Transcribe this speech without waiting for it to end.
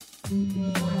Are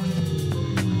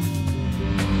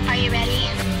you ready?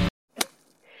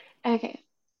 Okay.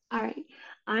 All right.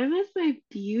 I'm with my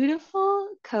beautiful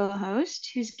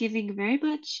co-host who's giving very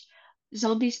much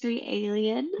Zombies 3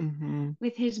 Alien Mm-hmm.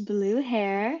 with his blue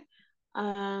hair.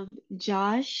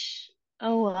 Josh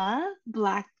Owa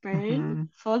Blackburn, Mm-hmm.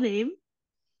 full name.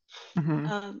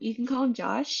 Mm-hmm. You can call him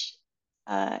Josh,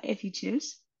 if you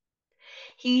choose.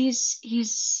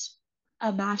 He's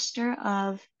a master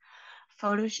of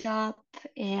Photoshop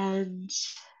and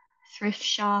thrift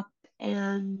shop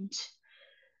and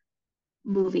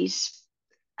movies.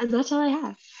 And that's all I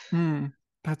have. Mm.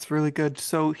 That's really good.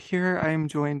 So here I am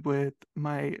joined with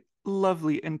my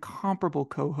lovely, incomparable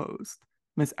co-host,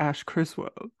 Miss Ash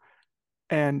Criswell.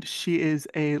 And she is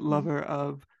a Mm. lover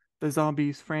of the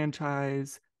Zombies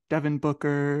franchise, Devin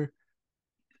Booker,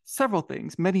 several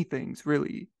things, many things,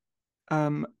 really.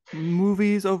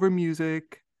 Movies over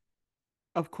music,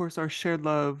 of course, our shared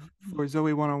love for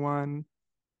Zoey 101.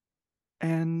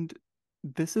 And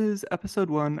this is episode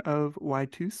 1 of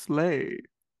Y2 Slay.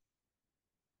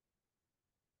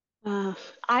 Uh,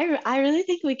 I really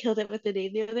think we killed it with the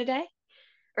name the other day,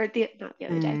 or the not the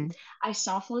other day. Mm. I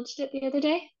soft launched it the other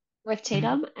day with Mhm.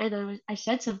 Tatum, and I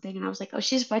said something, and I was like, "Oh,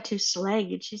 she's way too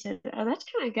slang," and she said, "Oh, that's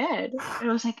kind of good," and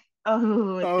I was like,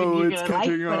 "Oh, then Oh, you're it's gonna like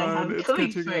catching what I on. have It's going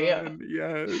catching for you." on.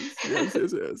 Yes, yes,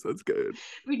 yes, yes. That's good.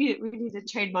 We need to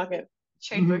Mhm. trademark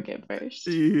it first.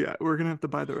 Yeah, we're gonna have to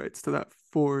buy the rights to that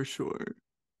for sure.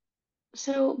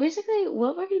 So basically,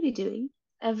 what we're gonna be doing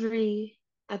every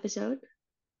episode.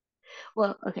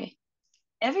 Well, okay,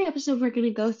 every episode we're gonna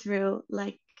go through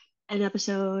like an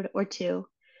episode or two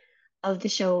of the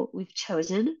show we've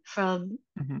chosen from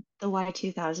Mhm. the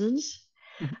Y2000s.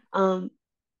 Mhm. Um,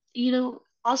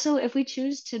 also if we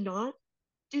choose to not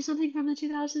do something from the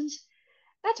 2000s,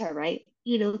 that's all right,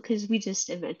 because we just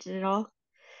invented it all.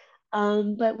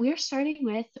 But we're starting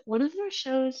with one of our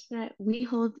shows that we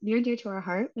hold near and dear to our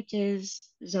heart, which is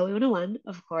Zoey 101,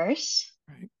 of course.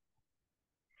 Right.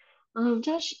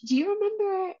 Josh, do you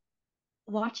remember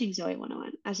watching Zoey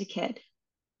 101 as a kid?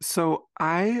 So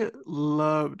I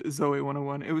loved Zoe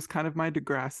 101. It was kind of my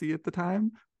Degrassi at the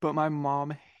time, but my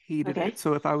mom hated it. Okay.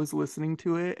 So if I was listening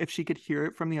to it, if she could hear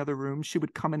it from the other room, she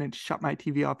would come in and shut my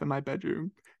TV off in my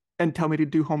bedroom and tell me to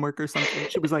do homework or something.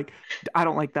 She was like, I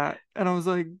don't like that. And I was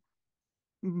like,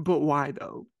 but why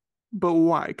though? But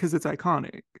why? Because it's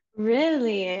iconic.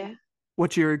 Really?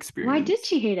 What's your Why did experience?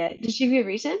 she hate it? Did she give you a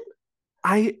reason?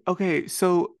 Okay,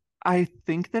 so I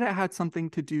think that it had something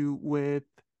to do with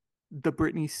the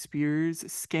Britney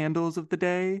Spears scandals of the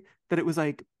day, that it was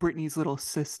like Britney's little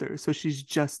sister, so she's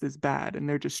just as bad and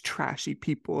they're just trashy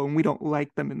people and we don't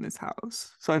like them in this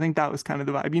house. So I think that was kind of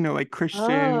the vibe, like Christian,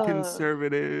 Oh,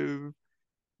 conservative,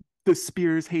 the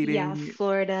Spears yeah, hating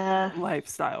Florida.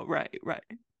 lifestyle. Right, right.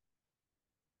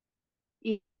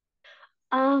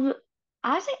 Um,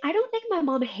 Honestly, I don't think my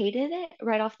mom hated it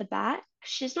right off the bat.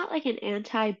 She's not like an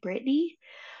anti-Britney,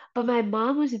 but my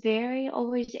mom was very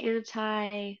always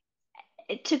anti.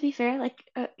 To be fair, like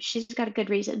she's got a good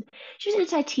reason. She was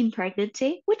anti-teen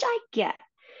pregnancy, which I get,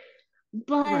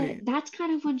 but Right. that's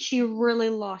kind of when she really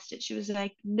lost it. She was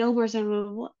like, "No more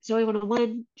Zoe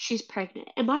 101. She's pregnant,"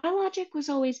 and my logic was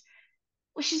always,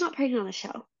 "Well, she's not pregnant on the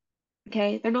show."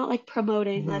 Okay, they're not like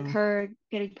promoting like Mhm. her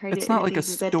getting It's pregnant and not it like a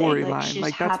being a good thing. Like storyline, she just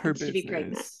like that's her happens to be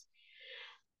pregnant. business.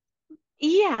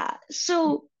 Yeah,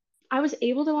 so I was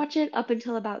able to watch it up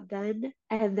until about then,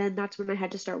 and then that's when I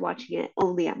had to start watching it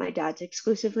only at my dad's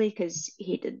exclusively because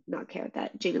he did not care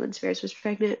that Jamie Lynn Spears was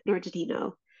pregnant, nor did he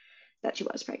know that she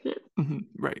was pregnant.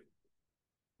 Right.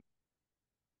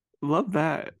 Love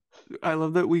that. I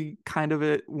love that we kind of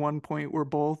at one point were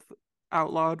both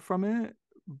outlawed from it,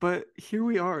 but here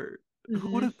we are.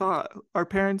 Who would Hmm. have thought our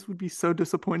parents would be so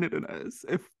disappointed in us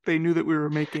if they knew that we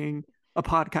were making a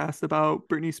podcast about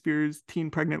Britney Spears' teen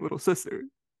pregnant little sister?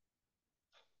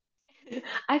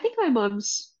 I think my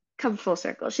mom's come full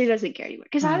circle. She doesn't care anymore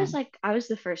because Hmm. I was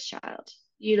the first child,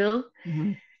 you know?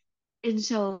 Hmm. And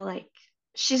so like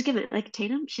she's given like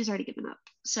Tatum, she's already given up.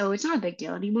 So it's not a big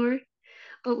deal anymore.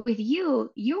 But with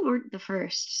you, you weren't the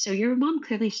first. So your mom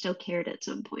clearly still cared at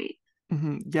some point.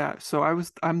 Yeah, so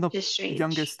I'm the Just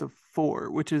youngest strange. of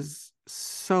four, which is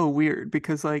so weird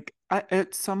because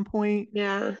at some point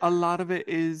Yeah. a lot of it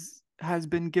is has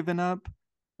been given up.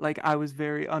 Like I was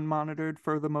very unmonitored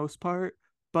for the most part,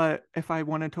 but if I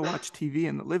wanted to watch TV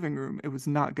in the living room, it was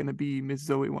not going to be Miss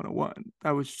Zoe 101.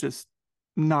 That was just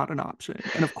not an option.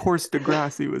 And of course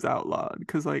Degrassi was outlawed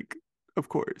because of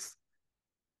course.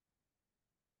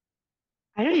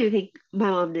 I don't even think my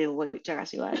mom knew what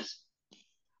Degrassi was.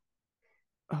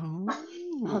 Hold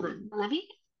on. Oh. Let me.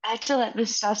 I have to let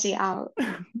Miss Stassi out.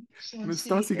 She wants Miss to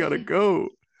be Stassi gotta 3. go.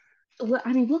 Well,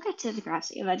 I mean, we'll get to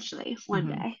Degrassi eventually, one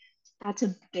Hmm. day. That's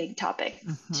a big topic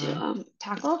to Hmm.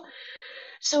 tackle.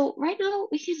 So right now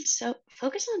we can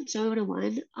focus on Zona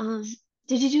 1.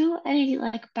 Did you do any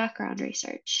like background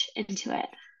research into it?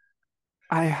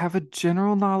 I have a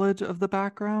general knowledge of the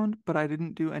background, but I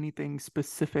didn't do anything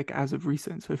specific as of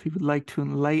recent. So if you would like to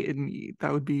enlighten me,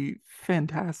 that would be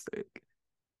fantastic.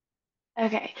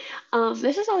 Okay.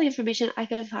 This is all the information I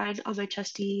could find on my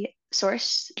trusty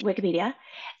source, Wikipedia.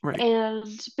 Right.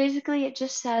 And basically it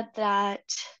just said that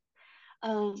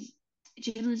um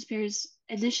Jamie Spears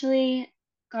initially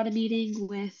got a meeting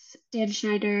with Dan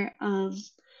Schneider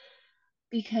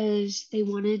because they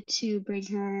wanted to bring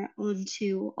her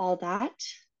onto all that.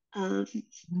 Um,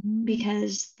 Mm-hmm.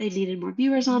 because they needed more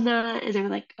viewers on that, and they were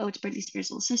like, "Oh, it's Britney Spears'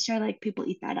 little sister. Like, people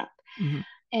eat that up."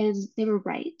 And they were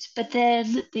right. But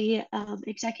then the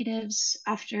executives,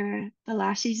 after the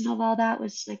last season of all that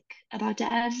was like about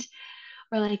to end,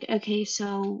 were like, "Okay,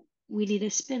 so we need a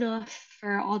spin-off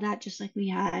for all that, just like we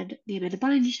had the Amanda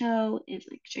Bynes show and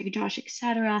like Drake and Josh,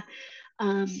 etc.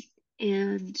 Um,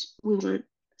 and we want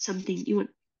something you want."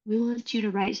 We want you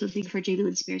to write something for Jamie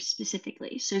Lynn Spears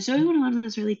specifically. So Zoe 101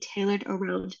 was really tailored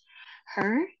around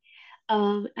her.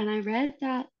 And I read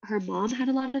that her mom had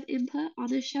a lot of input on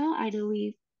the show. I know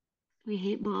we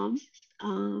hate mom,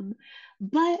 um,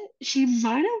 but she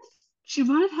might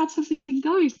have had something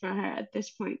going for her at this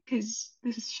point because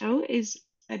this show is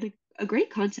a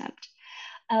great concept.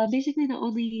 Basically, the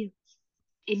only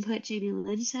input Jamie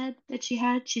Lynn said that she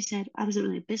said, I wasn't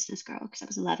really a business girl because I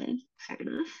was 11, fair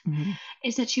enough, Mm-hmm.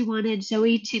 is that she wanted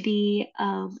Zoe to be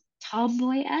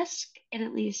tomboy-esque and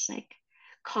at least like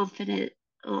confident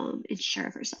and sure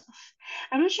of herself.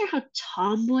 I'm not sure how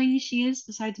tomboy she is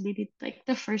besides maybe like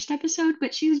the first episode,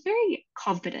 but she was very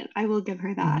confident. I will give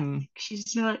her that. Mm-hmm.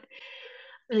 She's not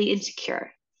really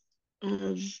insecure.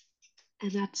 Um,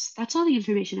 and that's all the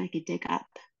information I could dig up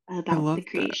I about the love that.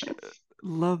 creation.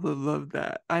 Love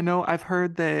that. I know I've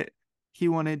heard that he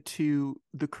wanted to,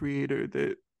 the creator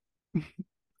that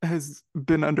has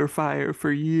been under fire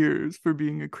for years for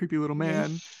being a creepy little Mhm.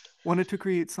 man, wanted to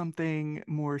create something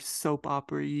more soap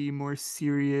opera-y, more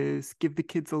serious, give the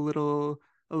kids a little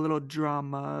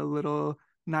drama, a little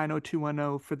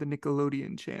 90210 for the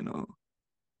Nickelodeon channel.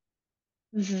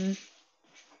 Mhm.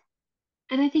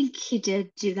 And I think he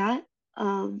did do that.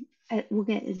 We'll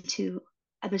get into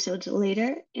episodes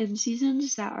later in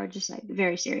seasons that are just like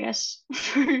very serious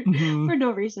Hmm. for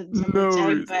no reason, some No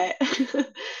might say, reason.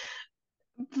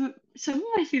 but some of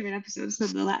my favorite episodes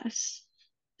nonetheless.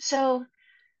 So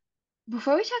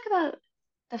before we talk about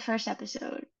the first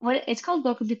episode, what it's called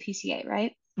Welcome to PCA,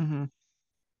 right? Hmm.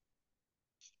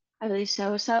 I believe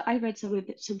so. So I read some of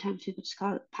it. Sometimes people just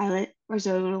call it pilot or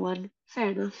Zoe 101. Fair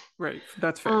enough. Right,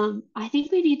 that's fair. I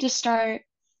think we need to start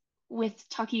with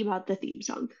talking about the theme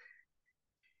song.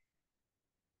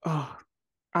 Oh,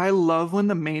 I love when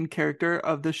the main character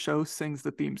of the show sings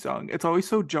the theme song. It's always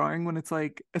so jarring when it's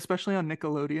like, especially on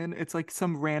Nickelodeon, it's like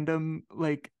some random,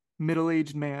 like,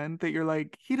 middle-aged man that you're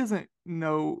like, he doesn't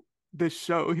know this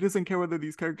show. He doesn't care whether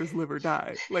these characters live or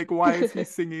die. Like, why is he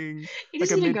singing He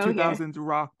like a doesn't even go here. mid-2000s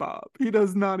rock bop? He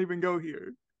does not even go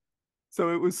here. So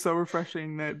it was so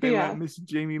refreshing that they let Yeah. Miss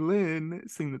Jamie Lynn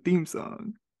sing the theme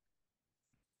song.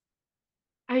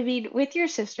 I mean, with your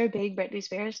sister being Britney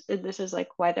Spears, and this is like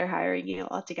why they're hiring you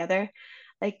all together,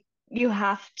 like you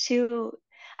have to.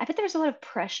 I bet there was a lot of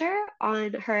pressure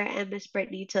on her and Miss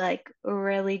Britney to like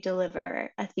really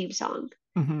deliver a theme song,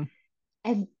 Hmm.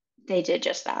 and they did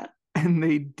just that. And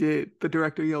they did. The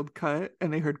director yelled cut,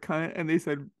 and they heard cut, and they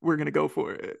said, we're gonna go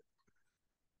for it.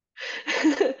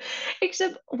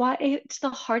 Except why it's the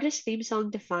hardest theme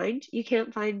song to find. You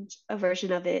can't find a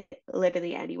version of it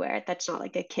literally anywhere that's not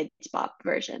like a Kids Bop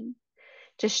version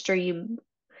to stream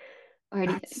or That's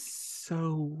anything.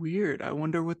 so weird. I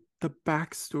wonder what the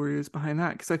backstory is behind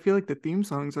that. Because I feel like the theme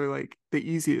songs are like the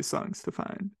easiest songs to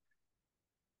find.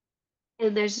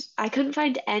 And I couldn't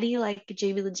find any like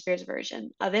Jamie Lynn Spears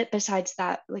version of it besides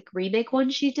that like remake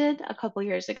one she did a couple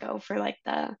years ago for like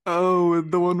Oh,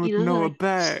 the one with the Noah like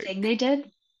thing Beck. they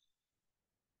did.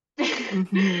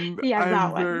 Yeah, I'm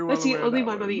that very one. well That's the aware of only that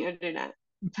one on the one. internet.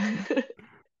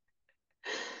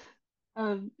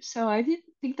 Mhm. So I did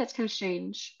think that's kind of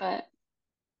strange, but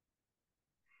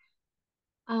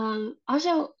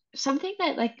also something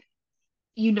that like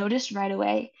you noticed right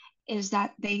away is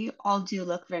that they all do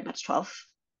look very much 12.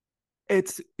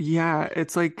 Yeah,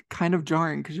 it's like kind of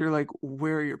jarring because you're like,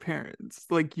 where are your parents?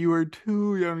 Like, you are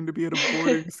too young to be at a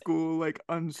boarding school, like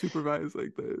unsupervised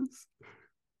like this.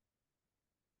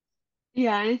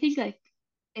 Yeah, and I think like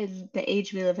in the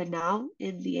age we live in now,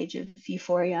 in the age of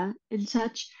euphoria and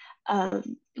such,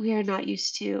 we are not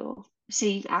used to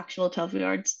seeing actual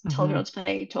 12-year-olds, Hmm. 12-year-olds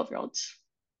playing 12-year-olds.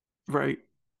 Right.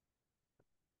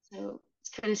 So it's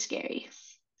kind of scary.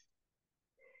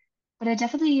 But it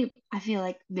definitely, I feel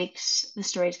like, makes the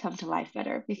stories come to life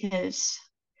better because,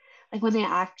 like, when they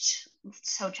act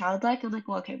so childlike, I'm like,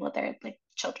 well, okay, well, they're like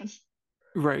children.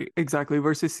 Right. Exactly.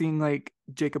 Versus seeing like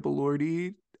Jacob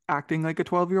Elordi acting like a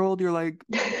 12-year-old, you're like,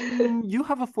 you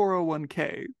have a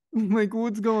 401k. Like,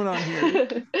 what's going on here?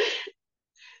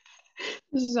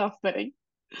 This is off-putting.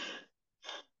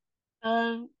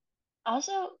 Um,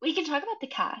 Also, we can talk about the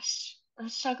cast.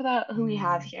 Let's talk about who we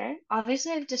have Mm. here.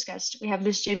 Obviously, I've discussed we have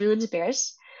Miss Jamie Lynn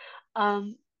Spears.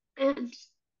 Um, and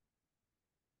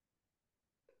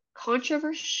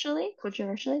controversially,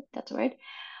 that's a word.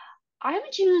 I'm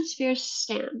a Jamie Lynn Spears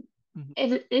stan. Mhm.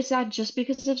 And is that just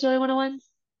because of Zoey 101?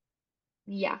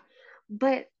 Yeah.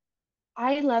 But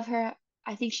I love her.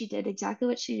 I think she did exactly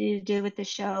what she needed to do with the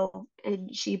show,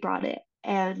 and she brought it.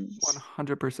 And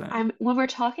 100%. I'm when we're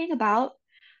talking about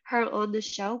her on the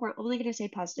show, we're only going to say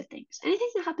positive things. Anything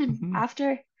that happened Hmm.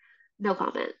 after, no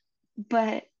comment.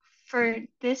 But for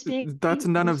this being That's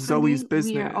none of this Zoe's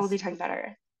grouping, we are only business. talking about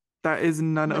her. That is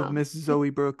none of No, Miss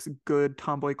Zoe Brooks' good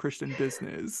tomboy Christian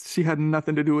business. She had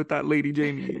nothing to do with that Lady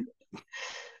Jamie.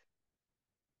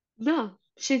 no,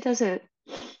 she doesn't.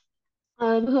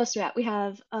 Who else do we have? We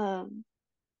have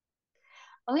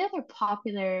only other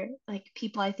popular like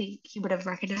people I think you would have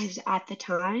recognized at the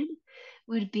time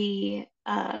would be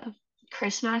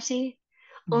Chris Massey,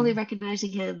 only Mhm.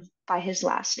 recognizing him by his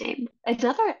last name.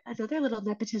 Another little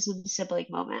nepotism sibling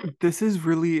moment. This is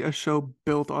really a show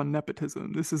built on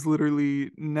nepotism. This is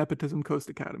literally Nepotism Coast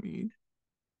Academy.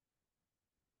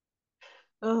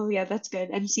 Oh yeah, that's good.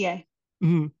 MCA.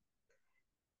 Mhm.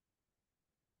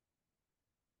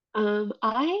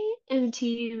 I am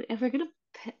team, if we're gonna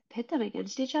pit them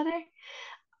against each other,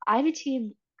 I'm a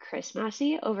team Chris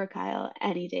Massey over Kyle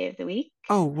any day of the week.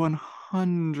 Oh,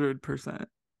 100%.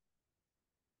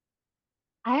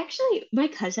 My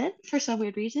cousin, for some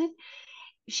weird reason,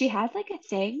 she had like a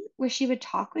thing where she would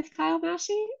talk with Kyle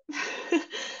Massey.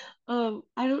 I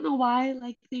don't know why,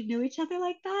 like they knew each other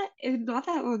like that, and not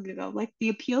that long ago. Like the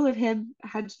appeal of him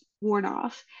had worn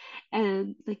off,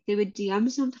 and like they would DM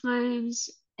sometimes,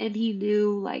 and he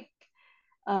knew like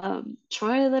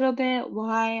Troy a little bit.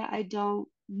 Why I don't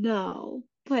know,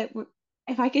 but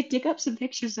if I could dig up some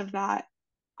pictures of that,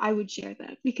 I would share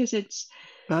them because it's,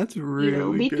 That's you know,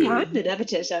 really maybe I'm good. the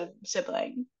nepotism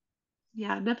sibling.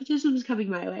 Yeah, nepotism is coming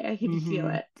my way. I can feel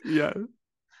Hmm. it. Yeah.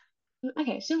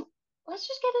 Okay, so let's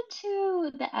just get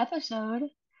into the episode.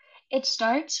 It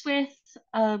starts with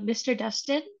Mr.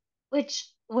 Dustin, which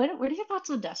what are your thoughts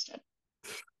on Dustin?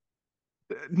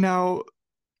 Now,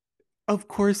 of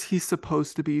course, he's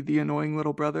supposed to be the annoying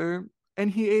little brother,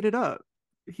 and he ate it up.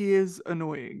 He is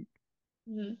annoying.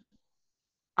 Mhm.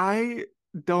 I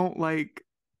don't like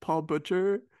Paul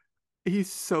Butcher.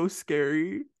 He's so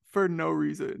scary for no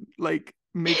reason. Like,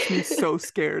 makes me so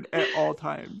scared at all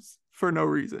times for no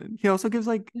reason. He also gives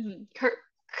like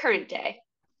Current day.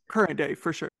 current day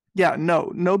for sure. Yeah,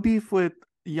 no beef with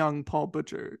young Paul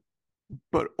Butcher,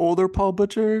 but older Paul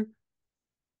Butcher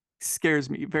scares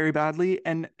me very badly.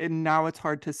 And now it's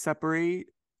hard to separate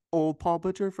old Paul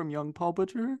Butcher from young Paul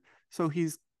Butcher. So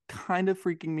he's kind of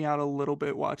freaking me out a little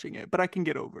bit watching it, but I can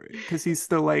get over it because he's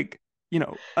still like,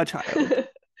 a child.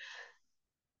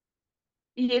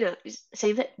 You know,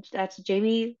 say that that's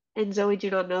Jamie and Zoe do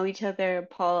not know each other.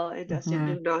 Paul and Dustin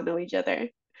Hmm. do not know each other.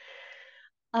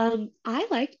 I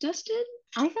like Dustin.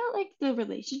 I felt like the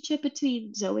relationship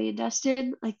between Zoe and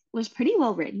Dustin like was pretty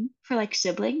well written for like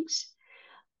siblings.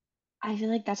 I feel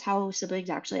like that's how siblings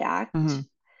actually Hmm. act.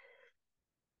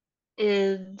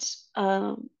 And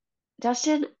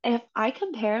Dustin, if I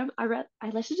compare him, I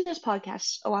listened to this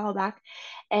podcast a while back,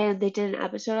 and they did an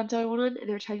episode on Zoe 101, and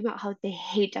they were talking about how they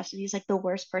hate Dustin. He's like the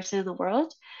worst person in the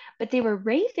world, but they were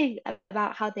raving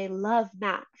about how they love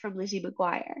Matt from Lizzie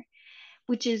McGuire,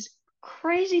 which is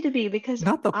crazy to me because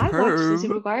Not the I watched Lizzie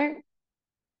perv. McGuire.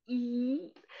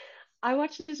 Mhm. I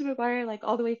watched Lizzie McGuire like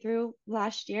all the way through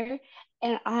last year,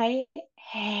 and I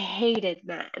hated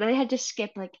Matt, and I had to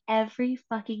skip like every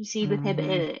fucking scene with him in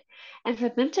Hmm. it. And for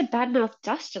them to badmouth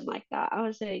Dustin like that, I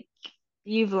was like,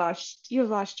 you've lost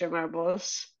your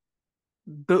marbles.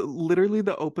 Literally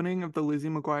the opening of the Lizzie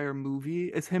McGuire movie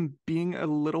is him being a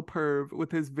little perv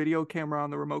with his video camera on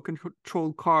the remote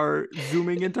controlled car,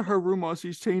 zooming into her room while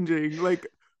she's changing, like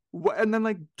what, and then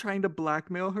like trying to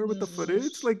blackmail her with the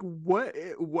footage. Like what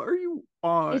are you It's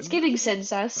on? giving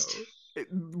incest. Oh, it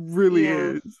really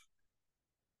Yeah. is.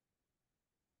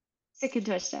 Sick and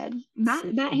twisted. Matt,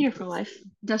 Sick Matt and here for life.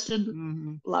 twisted. Dustin,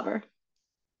 Hmm. lover.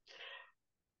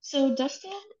 So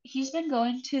Dustin, he's been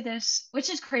going to this, which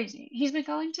is crazy. He's been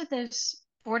going to this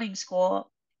boarding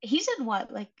school. He's in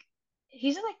what, like,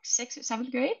 he's in like sixth or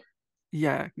seventh grade?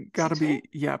 Yeah, gotta Sixth grade? be.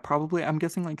 Yeah, probably. I'm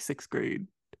guessing like sixth grade.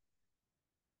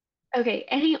 Okay,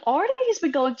 and he already has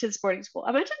been going to this boarding school.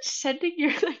 Imagine sending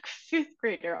your like fifth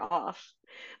grader off.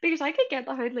 Because I could get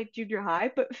behind like junior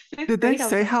high, but fifth Did they grade, I was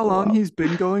say like, how long whoa. he's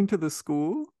been going to the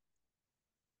school?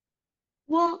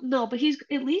 Well, no, but he's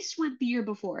at least went the year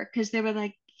before because they were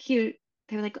like,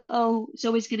 oh,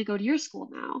 Zoe's gonna go to your school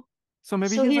now. So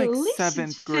maybe So he's he at like least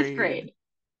since seventh fifth grade. grade.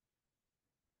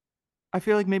 I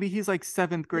feel like maybe he's like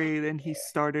seventh grade and he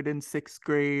started in sixth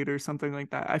grade or something like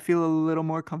that. I feel a little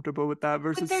more comfortable with that But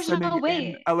versus there's no sending an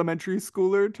way. elementary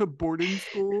schooler to boarding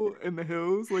school in the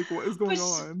hills. Like, what is But going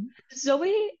on?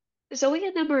 Zoe, Zoe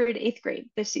and them are in eighth grade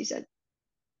this season.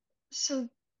 So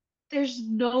there's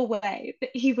no way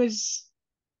that he was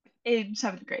in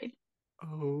seventh grade.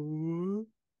 Oh,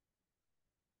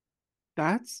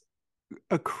 that's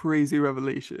a crazy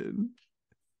revelation.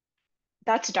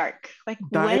 That's dark. Like,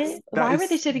 That is what? that Why were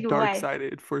they is sitting away?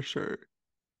 dark-sided for sure.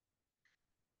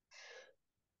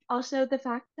 Also, the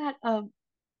fact that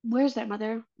where's their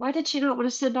mother? Why did she not want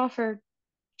to send off her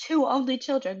two only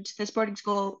children to this boarding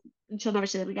school and she'll never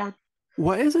see them again?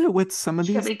 What is it with some of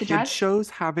She couldn't these make the kids drive. shows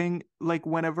having like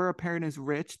whenever a parent is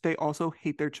rich, they also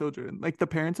hate their children. Like the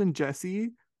parents in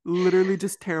Jesse, literally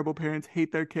just terrible parents,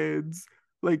 hate their kids,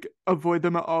 like avoid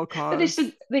them at all But costs.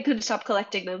 they couldn't stop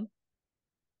collecting them.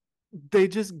 They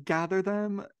just gather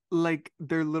them like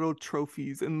their little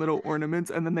trophies and little ornaments,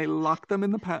 and then they lock them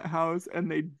in the pet house and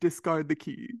they discard the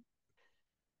key.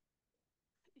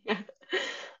 Yeah.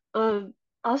 Um,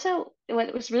 Also,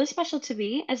 what was really special to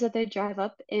me is that they drive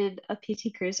up in a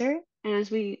PT Cruiser, and as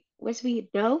we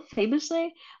know,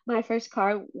 famously, my first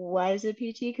car was a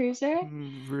PT Cruiser.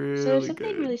 So there's Really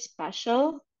something really good.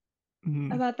 special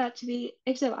Mhm. about that to me.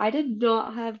 Except I did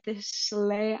not have this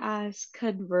slay ass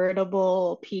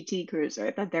convertible PT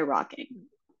Cruiser that they're rocking.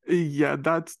 Yeah,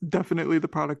 that's definitely the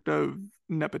product of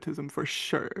nepotism for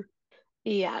sure.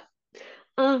 Yeah.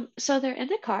 So they're in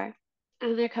the car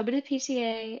and they're coming to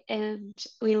PCA, and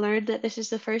we learned that this is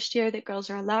the first year that girls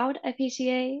are allowed at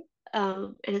PCA.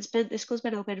 And this school's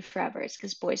been open forever. It's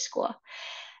because boys' school.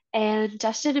 And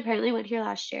Dustin apparently went here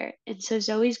last year, and so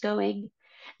Zoe's going.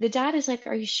 The dad is like,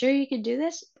 "Are you sure you can do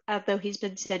this?" Though he's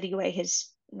been sending away his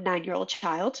 9-year-old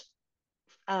child.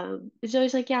 And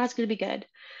Zoe's like, "Yeah, it's gonna be good."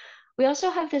 We also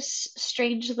have this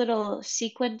strange little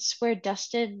sequence where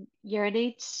Dustin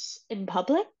urinates in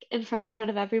public in front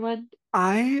of everyone.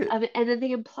 I And then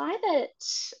they imply that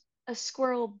a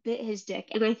squirrel bit his dick.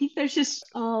 And I think there's just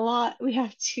a lot we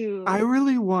have I to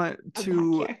really want unpack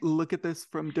to here. look at this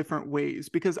from different ways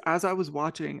because as I was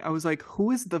watching, I was like,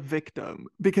 who is the victim?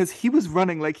 Because he was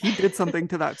running like he did something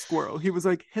to that squirrel. He was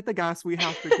like, hit the gas, we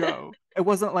have to go. It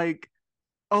wasn't like,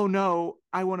 oh no,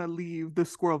 I want to leave. The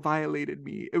squirrel violated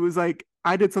me. It was like,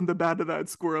 I did something bad to that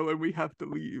squirrel and we have to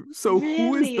leave. So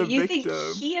who is Really? the You think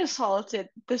victim? he assaulted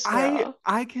the I squirrel?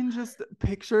 I can just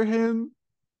picture him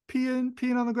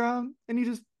peeing on the ground and he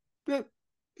eh,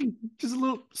 just a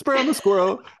little spray on the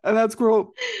squirrel and that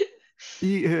squirrel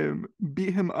beat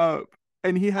him up,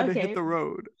 and he had to hit Okay. the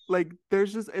road. Like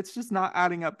there's just it's just not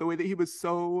adding up the way that he was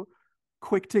so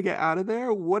quick to get out of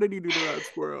there. What did he do to that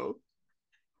squirrel?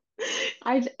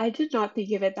 I did not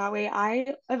think of it that way.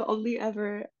 I have only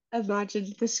ever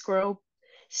imagined the squirrel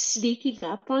sneaking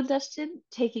up on Dustin,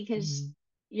 taking his Mm-hmm.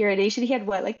 urination. He had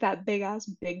what, like that big ass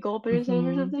big gulp in his hand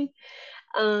or Mm-hmm.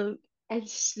 something? And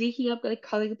sneaking up, like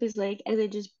crawling up his leg, and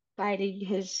then just biting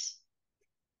his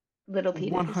little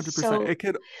penis. 100%. It So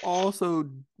could also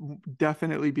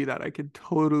definitely be that. I could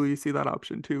totally see that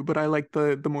option too, but I like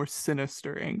the more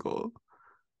sinister angle.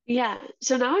 yeah.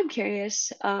 So now I'm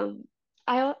curious.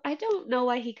 I don't know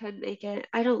why he couldn't make it.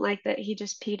 I don't like that he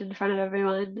just peed in front of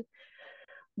everyone,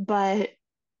 but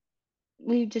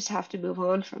we just have to move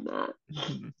on from that.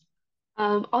 Mhm.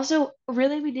 Also,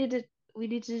 really, we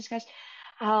need to discuss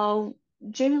how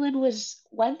Jamie Lynn was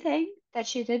one thing that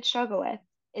she did struggle with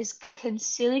is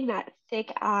concealing that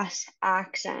thick ass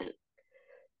accent.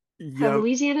 Her Yep.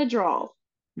 Louisiana drawl.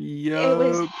 It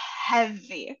was Yep.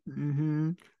 heavy.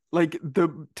 Hmm. Like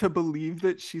the to believe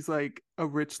that she's like a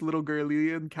rich little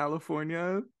girlie in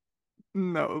California.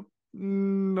 No.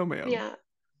 No, ma'am. Yeah,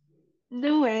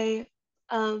 no way.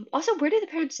 Also, where do the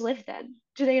parents live then?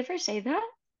 Do they ever say that?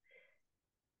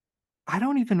 I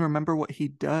don't even remember what he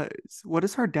does. What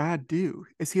does her dad do?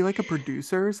 Is he like a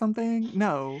producer or something?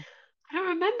 No. I don't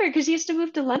remember because he has to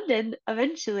move to London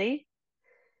eventually.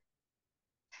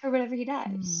 or whatever he does.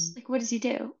 Hmm. Like, what does he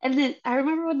do? And then I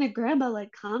remember when the grandma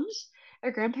like comes,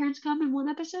 or grandparents come in one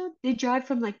episode, they drive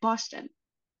from like Boston.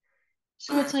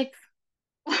 So it's like,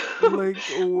 Like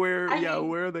where, I yeah, mean,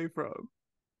 where are they from?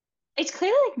 it's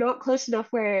clearly like not close enough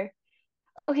where,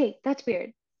 okay, that's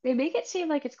weird. They make it seem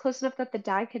like it's close enough that the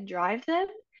dad can drive them,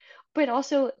 but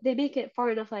also they make it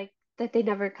far enough like that they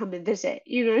never come and visit.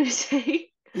 You know what I'm saying?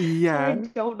 So I Yeah,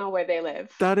 don't know where they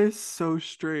live. that is so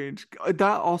strange.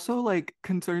 That also like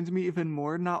concerns me even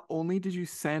more. Not only did you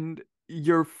send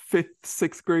your fifth,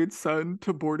 sixth grade son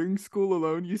to boarding school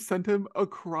alone, you sent him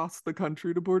across the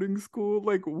country to boarding school.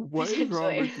 Like, what is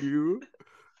wrong Potentially. with you?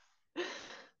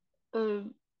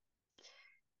 Um,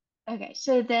 okay,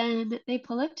 so then they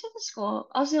pull up to the school.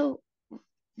 Also,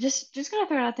 just gonna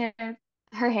throw it out there,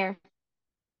 her hair,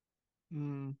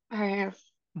 Mm, her hair.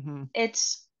 hmm.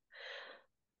 It's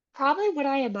probably what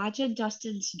I imagine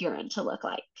Dustin's urine to look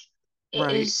like. It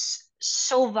Right. is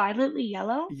so violently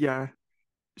yellow Yeah.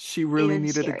 She really and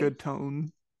needed a scary. good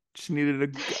tone. She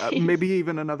needed a maybe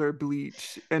even another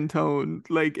bleach and tone.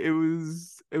 Like it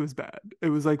was bad. It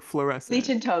was like Bleach fluorescent.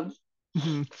 and tone,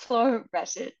 Hmm.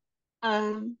 fluorescent.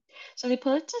 Um, so they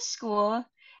pull it to school,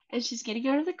 and she's getting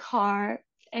out of the car,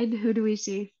 and who do we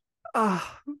see?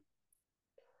 Ah,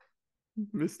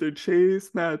 Mr.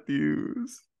 Chase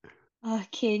Matthews.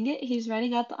 King. He's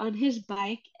riding up on his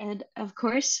bike, and of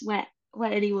course, what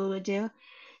anyone would do,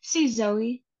 see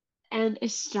Zoe, and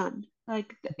is stunned.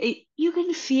 Like you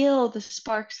can feel the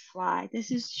sparks fly.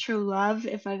 This is true love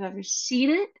if I've ever seen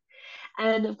it.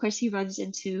 And of course, he runs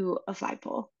into a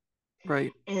flagpole,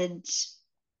 Right. and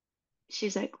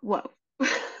she's like, "Whoa."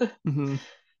 Hmm.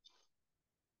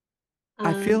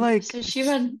 I feel like So she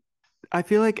run. I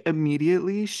feel like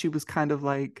immediately she was kind of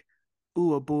like,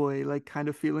 ooh, a boy, like kind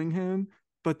of feeling him.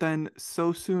 But then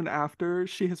so soon after,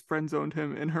 she has friend zoned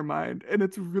him in her mind. And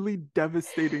it's really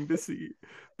devastating to see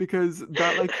because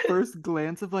that like first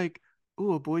glance of like,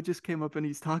 ooh, a boy just came up and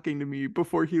he's talking to me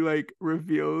before he like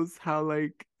reveals how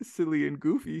like silly and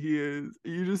goofy he is.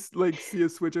 You just like see a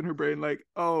switch in her brain, like,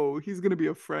 oh, he's gonna be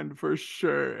a friend for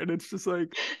sure. And it's just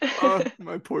like, oh,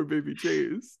 my poor baby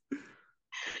Chase.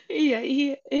 Yeah,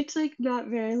 it's like not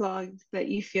very long that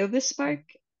you feel the spark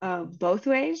both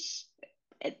ways.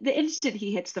 The instant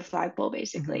he hits the flagpole,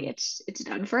 basically, Hmm. it's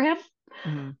done for him.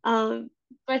 Hmm. Um,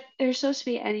 but they're so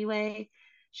sweet anyway.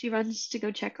 She runs to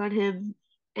go check on him,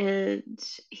 and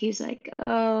he's like,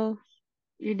 "Oh,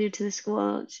 you're new to the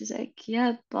school." And she's like,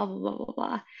 "Yeah, blah blah blah blah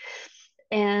blah."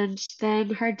 And then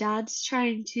her dad's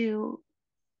trying to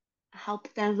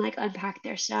help them like unpack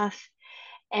their stuff,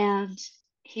 and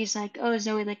he's like, "Oh,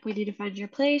 Zoe, like we need to find your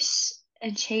place."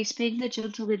 And Chase, being the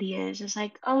gentleman he is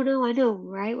like, "Oh no, I know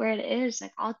right where it is.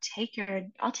 Like I'll take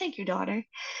your daughter."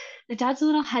 The dad's a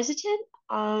little hesitant,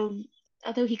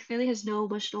 although he clearly has no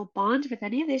emotional bond with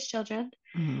any of these children.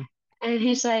 Hmm. And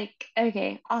he's like,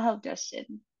 "Okay, I'll help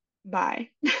Dustin.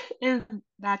 Bye." And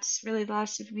that's really the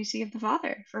last we see of the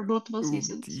father for multiple Ooh,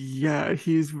 seasons. yeah,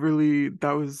 he's really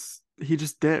that was he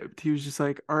just dipped. He was just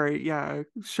like, all right, yeah,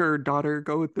 sure, daughter,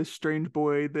 go with this strange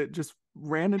boy that just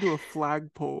ran into a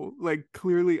flagpole, like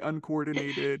clearly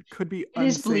uncoordinated, could be It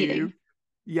is bleeding. unsafe.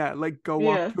 Yeah, like go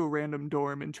walk Yeah. to a random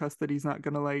dorm and trust that he's not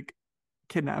gonna like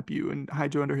kidnap you and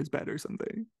hide you under his bed or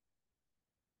something.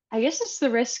 I guess it's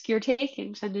the risk you're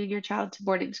taking sending your child to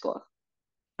boarding school.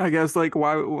 I guess like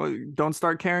why don't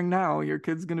start caring now? Your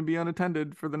kid's gonna be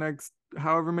unattended for the next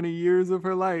however many years of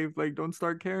her life. Like don't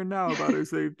start caring now about her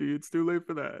safety. It's too late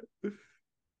for that.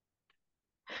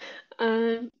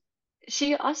 Um,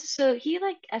 she also so he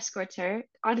like escorts her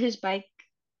on his bike,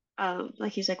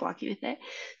 like he's like walking with it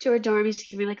to her dorm. He's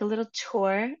giving like a little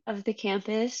tour of the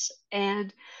campus,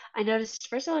 and I noticed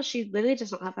first of all she literally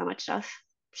does not have that much stuff.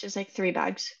 She has like three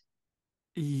bags.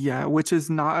 Yeah, which is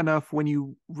not enough when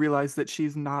you realize that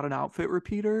she's not an outfit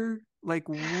repeater. Like,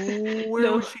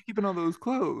 where was No, she keeping all those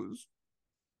clothes?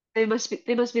 they must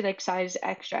be like size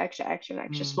extra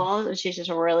Mm, small, and she's just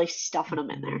really stuffing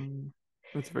them in there. mhm.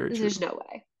 That's very There's true. no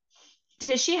way.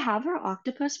 Does she have her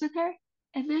octopus with her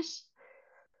in this?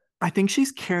 I think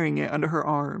she's carrying it under her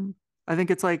arm. I think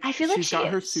it's like I feel like she's she got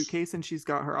her is. suitcase and she's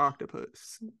got her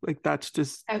octopus. Like, that's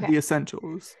just Okay. the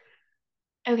essentials.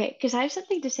 Okay, because I have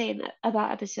something to say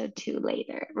about episode two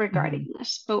later Hmm. regarding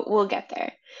this, but we'll get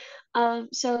there.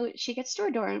 So she gets to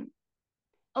her dorm.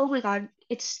 Oh my God,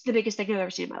 it's the biggest thing I've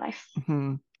ever seen in my life.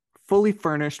 Hmm. Fully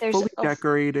furnished, There's fully a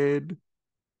decorated,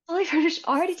 fully furnished,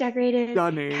 already decorated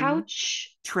stunning,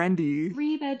 couch, trendy.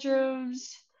 3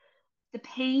 bedrooms, the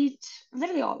paint,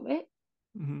 literally all of it.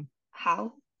 Hmm.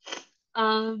 How?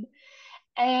 Um,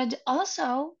 and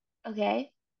also,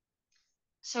 okay,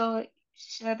 so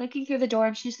they're looking through the door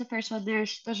and she's the first one there.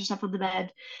 There's her stuff on the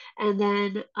bed. And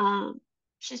then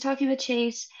she's talking with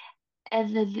Chase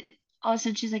and then all of a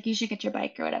sudden she's like, you should get your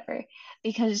bike or whatever.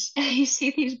 Because you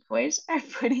see these boys are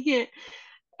putting it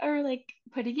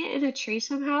in a tree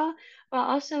somehow. But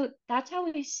also that's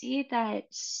how we see that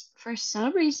for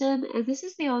some reason, and this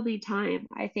is the only time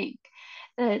I think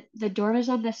that the door was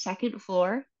on the second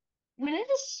floor when it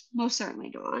is most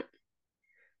certainly not.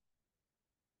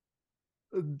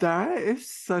 That is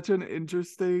such an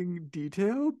interesting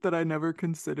detail that I never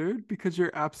considered because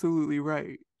you're absolutely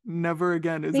right. Never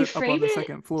again is They it up on frame the it,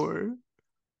 second floor.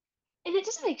 and it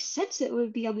doesn't make sense that it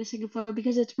would be on the second floor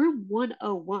because it's room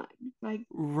 101. Like,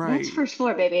 that's Right. first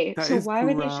floor, baby. That So is why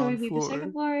were they ground showing me the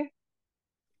second floor. floor?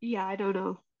 Yeah, I don't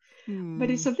know. But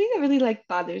it's Hmm. something that really like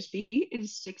bothers me and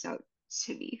sticks out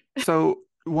to me. So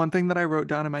one thing that I wrote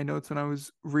down in my notes when I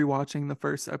was rewatching the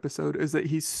first episode is that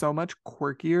he's so much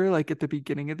quirkier, like at the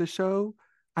beginning of the show.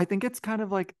 I think it's kind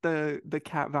of like the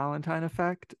Cat Valentine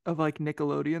effect of like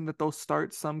Nickelodeon that they'll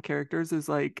start some characters as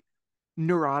like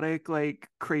neurotic, like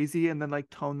crazy, and then like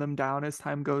tone them down as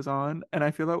time goes on. And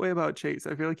I feel that way about Chase.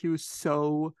 I feel like he was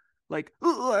so like,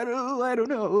 oh, I don't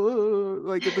know,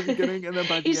 like at the beginning, and then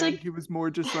by the He's end, like he was more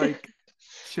just like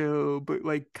chill, but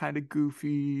like kind of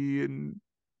goofy and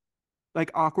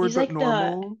like awkward he's but like the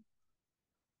normal.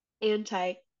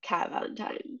 anti Cat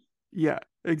Valentine. Yeah,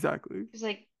 exactly. He's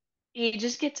like he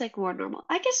just gets like more normal.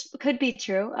 I guess could be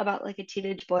true about like a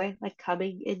teenage boy like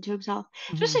coming into himself,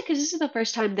 Mhm. especially because this is the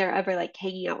first time they're ever like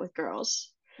hanging out with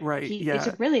girls. Right. He it's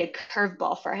Yeah. really a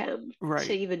curveball for him to Right.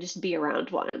 even just be around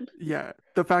one. Yeah.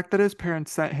 The fact that his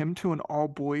parents sent him to an all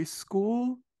boys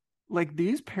school, like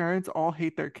these parents all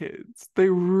hate their kids. They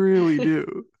really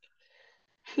do.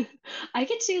 I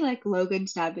could see like Logan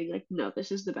stabbing like no,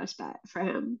 this is the best bet for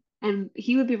him, and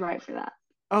he would be right for that.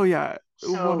 Oh yeah,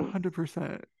 So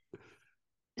 100%.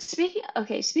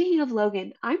 speaking of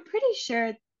Logan, I'm pretty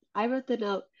sure I wrote the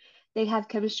note. They have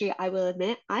chemistry, I will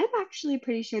admit. I'm actually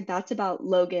pretty sure that's about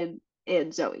Logan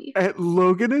and Zoe. At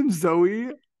Logan and Zoe,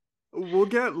 we'll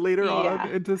get later on Yeah.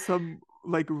 into some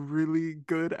like really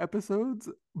good episodes,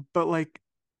 but like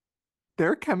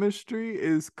their chemistry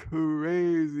is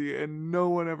crazy and no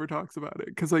one ever talks about it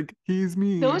because like he's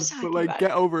No one's mean, but talking like about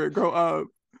get it. over it, grow up.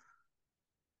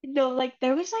 No, like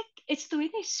there was like it's the way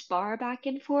they spar back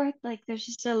and forth. Like there's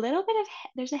just a little bit of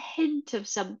there's a hint of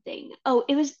something. Oh,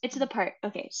 it's the part.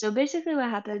 Okay, so basically what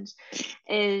happens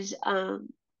is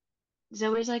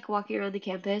Zoe's like walking around the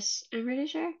campus, I'm pretty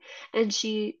sure, and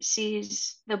she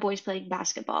sees the boys playing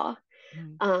basketball.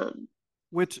 Mhm. Um,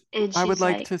 Which and I would she's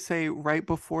like like, to say right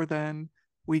before then,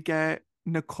 we get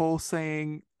Nicole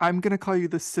saying, I'm gonna call you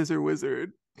the Scissor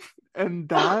Wizard.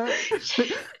 And oh,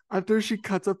 that, after she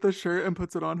cuts up the shirt and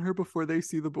puts it on her before they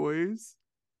see the boys.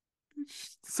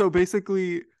 So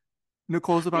basically,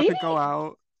 Nicole's about maybe, to go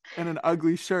out in an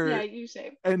ugly yeah, shirt, you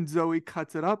say. and Zoe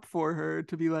cuts it up for her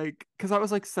to be like, because that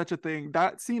was like such a thing.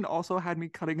 That scene also had me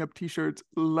cutting up t-shirts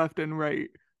left and right.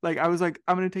 Like, I was like,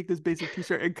 I'm gonna take this basic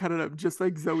t-shirt and cut it up just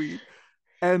like Zoe.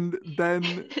 And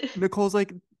then Nicole's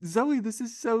like, Zoe, this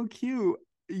is so cute.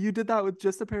 You did that with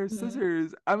just a pair of Mhm.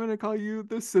 scissors. I'm gonna call you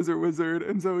the Scissor Wizard.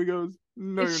 And Zoe goes,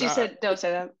 No, And you're she not. said, "Don't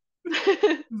say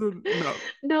that." No.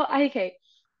 No, okay.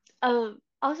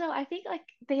 Also, I think like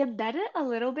they embed it a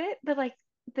little bit, but like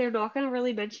they're not gonna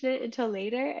really mention it until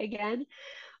later again.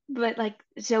 But like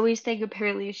Zoe's thing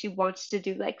apparently is she wants to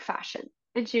do like fashion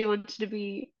and she wants to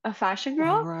be a fashion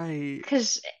girl Right.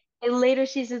 because in later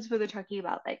seasons when they're talking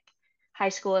about like high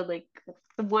school and like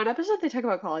the one episode they talk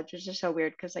about college is just so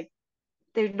weird because like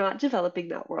they're not developing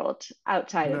that world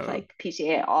outside of No. like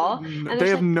PCA at all. No. And They there's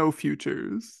have like no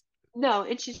futures. no,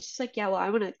 and she's just like, yeah, well, I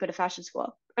want to go to fashion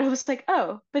school. And I was like,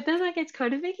 oh, but then like it's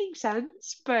kind of making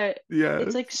sense, but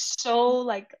it's like Yes. so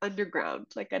like underground,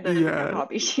 like an underground Yeah.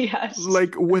 hobby she has.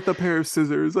 Like with a pair of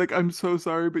scissors. Like, I'm so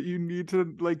sorry, but you need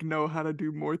to like know how to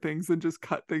do more things than just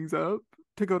cut things up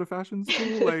to go to fashion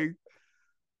school. Like,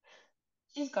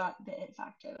 She's got the it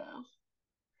factor though.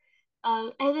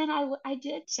 And then I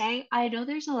did say I know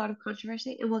there's a lot of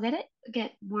controversy, and we'll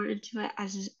get more into it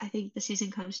as I think the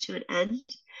season comes to an end.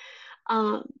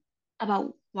 Um,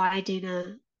 about why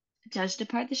Dana does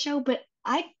depart the show, but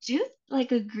I do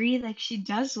like agree like she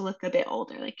does look a bit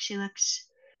older, like she looks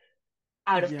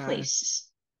out of yeah. place,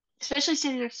 especially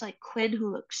standing next to like Quinn,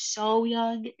 who looks so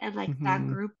young, and like that Hmm.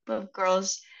 group of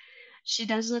girls. She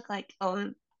does look like oh,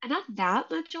 I'm not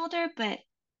that much older, but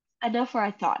enough where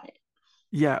I thought it.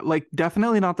 Yeah, like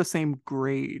definitely not the same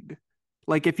grade.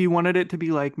 Like if you wanted it to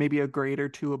be like maybe a grade or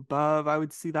two above, I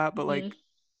would see that. But Hmm. like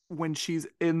when she's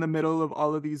in the middle of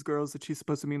all of these girls that she's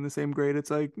supposed to be in the same grade,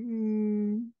 it's like,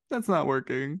 that's not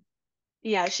working.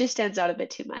 Yeah, she stands out a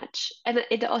bit too much. And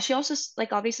she also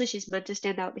like obviously she's meant to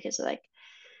stand out because of like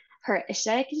her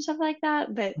aesthetic and stuff like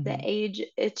that, but the Hmm. age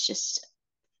it's just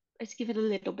it's given a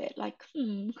little bit like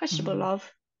questionable Hmm.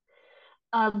 love.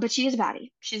 But she is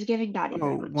baddie. She's giving baddie Oh,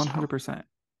 very much so. 100%.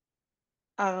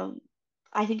 Um,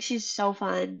 I think she's so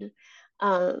fun.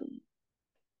 Um,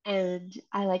 and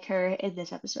I like her in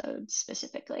this episode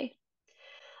specifically.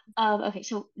 Okay,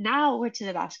 so now we're to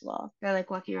the basketball. They're like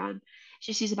walking around.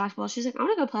 She sees the basketball. She's like, I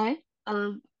want to go play.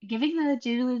 Giving the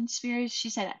Jalen Spears, she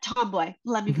said, Tomboy,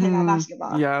 let me play that Hmm.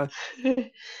 basketball. Yeah.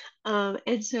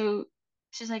 And so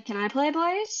she's like, Can I play,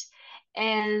 boys?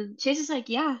 And Chase is like,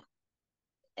 Yeah.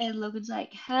 And Logan's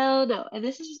like, Hell no. And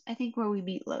this is, I think, where we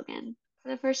meet Logan for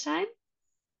the first time,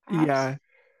 perhaps. Yeah.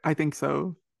 I think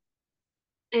so.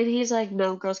 And he's like,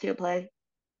 No, girls can't play.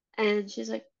 And she's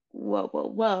like, Whoa, whoa,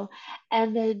 whoa.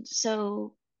 And then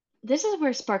so this is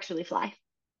where sparks really fly.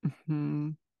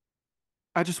 Hmm.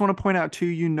 I just want to point out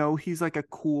too, he's like a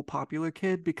cool popular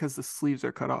kid because the sleeves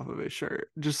are cut off of his shirt.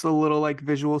 Just a little like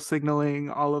visual signaling,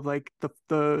 all of like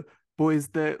the boys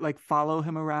that like follow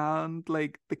him around,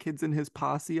 like the kids in his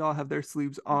posse all have their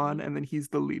sleeves on Mhm. and then he's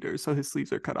the leader, so his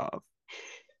sleeves are cut off.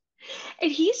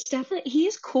 And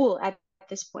he's cool at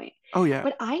this point. Oh yeah.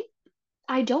 But I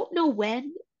don't know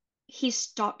when he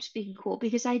stops being cool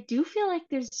because I do feel like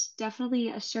there's definitely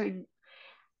a certain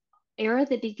era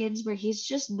that begins where he's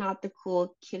just not the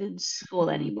cool kid in school Hmm.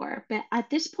 anymore. But at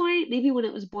this point, maybe when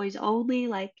it was boys only,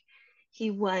 like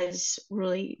he was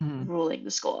really Hmm. ruling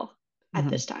the school at Hmm.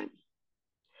 this time.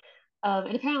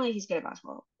 And apparently he's good at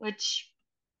basketball, which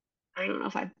I don't know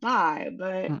if I buy,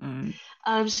 but Hmm.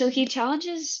 so he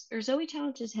challenges, or Zoe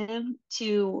challenges him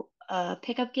to a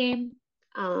pickup game,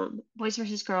 boys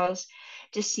versus girls,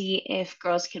 to see if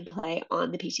girls can play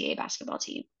on the PCA basketball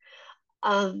team.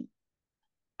 Um,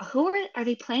 who are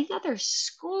they playing other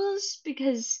schools?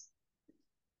 Because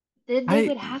then they I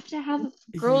would have to have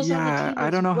girls on the Yeah, team I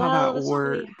as don't know how well. that That's not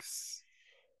really works.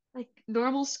 like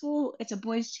normal school. It's a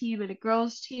boys team and a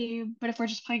girls team. But if we're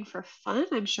just playing for fun,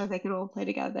 I'm sure they can all play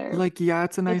together. Like, yeah,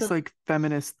 it's a But nice like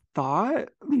feminist thought.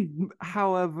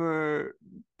 However,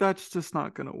 that's just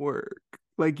not gonna work.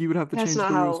 Like, you would have to that's change not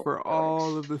the rules how for it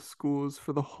all works. of the schools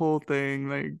for the whole thing.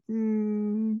 Like,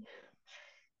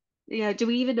 Yeah, do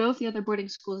we even know if the other boarding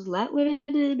schools let women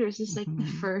in, or is this like the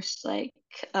mhm, first like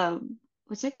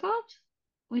what's it called?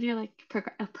 When you're like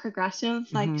a progressive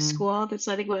like mhm, school that's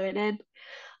letting women in.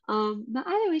 But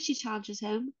either way, she challenges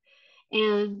him,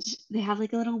 and they have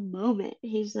like a little moment.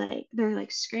 He's like, they're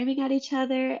like screaming at each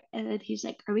other, and then he's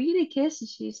like, "Are we gonna kiss?" And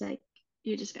she's like,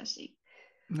 "You're disgusting."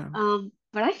 no.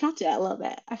 But I felt it a little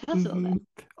bit. I felt it a little Hmm. bit.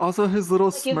 Also, his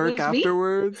little Like it smirk was me.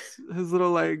 afterwards, his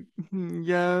little like,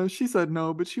 yeah, she said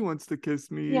no, but she wants to kiss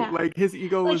me. Yeah. Like, his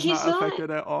ego Like was he's not not.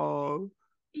 affected at all.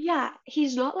 Yeah,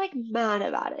 he's not like mad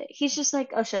about it. He's just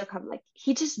like, oh, she'll come. Like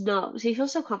he just knows. He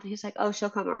feels so confident. He's like, oh, she'll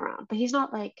come around. But he's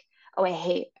not like, oh, I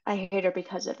hate her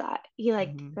because of that. He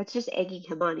like Hmm. that's just egging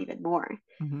him on even more.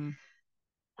 Hmm.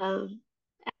 Um,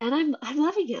 and I'm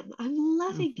loving him. I'm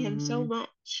loving him so Hmm.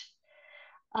 much.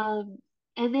 Um,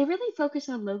 and they really focus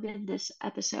on Logan this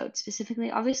episode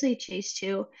specifically. Obviously Chase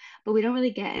too, but we don't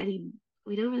really get any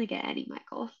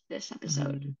Michael this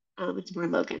episode. Hmm. It's more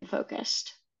Logan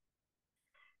focused.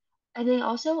 And they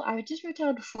also, I just wrote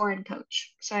down foreign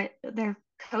coach. So their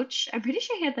coach, I'm pretty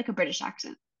sure he had like a British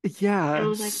accent. And I Yeah,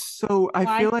 was like, so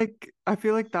why? I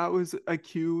feel like that was a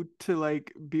cue to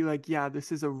like be like, yeah,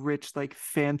 this is a rich, like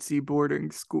fancy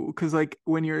boarding school. Cause like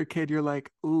when you're a kid, you're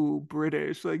like, ooh,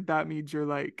 British. Like that means you're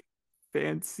like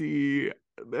fancy.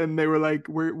 And they were like,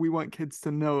 we want kids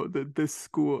to know that this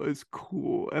school is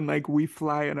cool and like we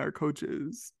fly in our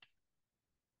coaches.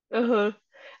 Uh-huh.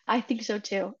 I think so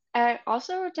too. I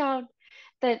also wrote down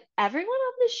that everyone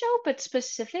on the show, but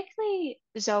specifically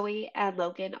Zoe and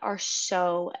Logan, are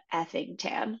so effing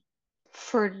tan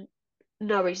for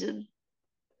no reason.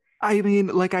 I mean,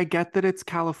 like I get that it's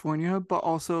California, but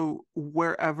also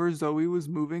wherever Zoe was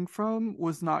moving from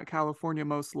was not California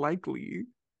most likely.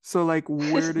 So like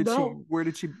No, where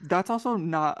did she that's also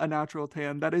not a natural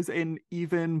tan. That is an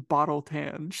even bottle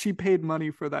tan. She paid money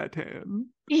for that tan.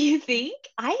 you think?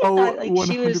 I Oh, thought like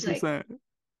she was like, 100%.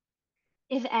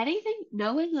 if anything,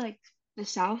 knowing like the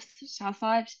South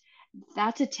vibes,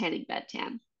 that's a tanning bed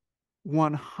tan.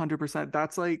 100%.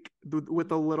 That's like with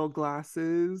the little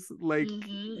glasses, like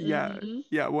yeah. Mm-hmm.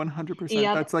 Yeah,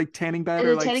 100%. Yep. That's like tanning bed And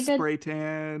or the like tanning bed, spray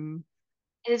tan.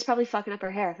 and it's probably fucking up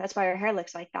her hair. That's why her hair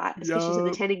looks like that. It's because she's in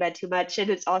the Yup. tanning bed too much, and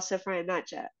it's also frying that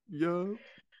jet. Yup.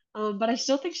 But I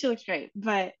still think she looks great.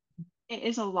 But it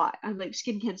is a lot. I'm like,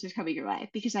 skin cancer's coming your way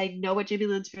because I know what Jamie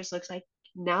Lynn's face looks like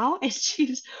now, and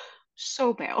she's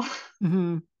so pale.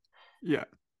 Hmm. Yeah.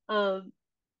 Um,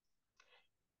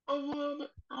 and then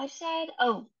I said,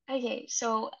 oh, okay,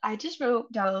 so I just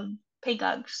wrote down pink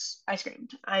Uggs ice cream.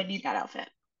 I need that outfit.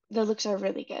 The looks are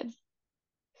really good.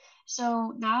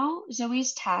 So now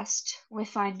Zoe's tasked with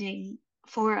finding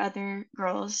four other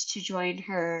girls to join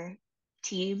her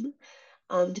team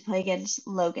to play against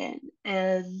Logan.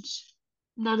 And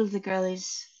none of the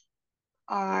girlies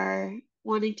are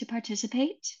wanting to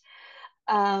participate.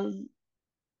 Um,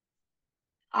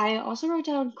 I also wrote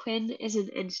down Quinn is an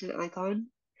instant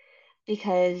icon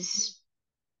because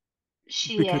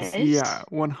she Because is. yeah,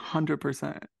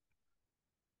 100%.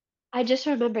 I just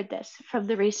remembered this from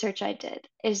the research I did,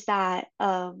 is that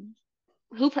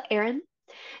Erin,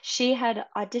 she had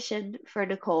auditioned for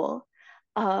Nicole,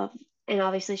 and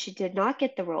obviously she did not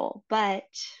get the role, but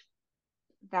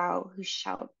thou who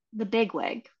shalt the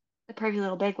bigwig, the pervy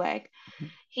little bigwig,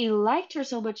 he liked her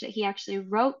so much that he actually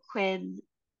wrote Quinn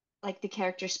like the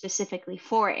character specifically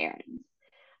for Erin,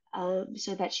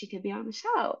 so that she could be on the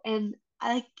show. And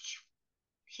I like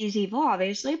he's evil,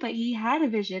 obviously, but he had a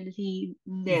vision and he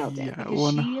nailed it Yeah, because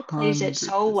she plays it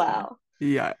so 100%. well.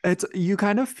 Yeah, it's you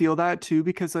kind of feel that too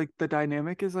because like the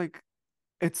dynamic is like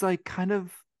it's like kind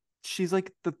of she's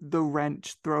like the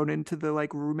wrench thrown into the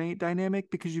like roommate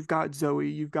dynamic because you've got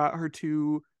Zoey, you've got her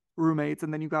two roommates,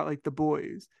 and then you got like the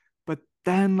boys. But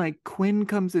then like Quinn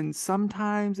comes in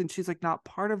sometimes and she's like not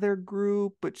part of their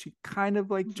group, but she kind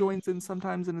of like Mhm. joins in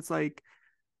sometimes and it's like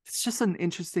it's just an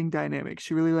interesting dynamic.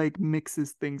 She really like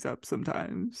mixes things up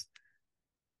sometimes.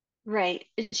 Right.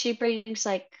 And she brings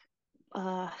like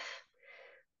uh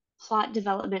plot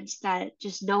developments that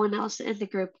just no one else in the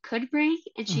group could bring.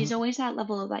 And she's Mhm. always that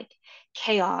level of like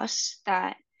chaos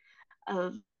that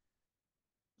um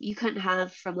you couldn't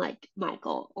have from like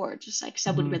Michael or just like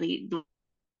someone Mhm. really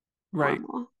Right.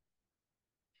 normal.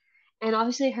 And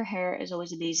obviously her hair is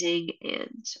always amazing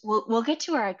and we'll get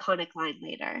to her iconic line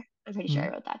later. I'm pretty sure I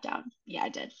Mhm. wrote that down. Yeah, I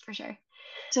did, for sure.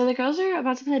 So the girls are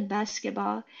about to play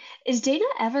basketball. Is Dana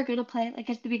ever gonna play? Like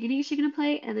at the beginning, is she gonna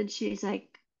play? And then she's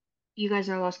like, you guys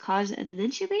are a lost cause, and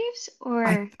then she leaves?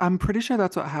 Or I'm pretty sure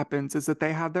that's what happens is that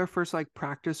they had their first like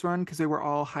practice run because they were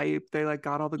all hyped. They like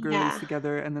got all the girlies yeah.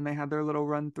 together and then they had their little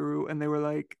run through and they were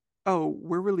like, "Oh,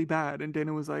 we're really bad." And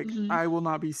Dana was like, Hmm. "I will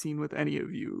not be seen with any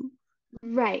of you."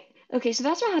 Right. Okay, so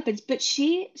that's what happens. But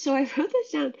so I wrote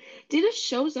this down. Dana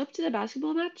shows up to the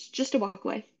basketball match just to walk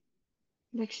away.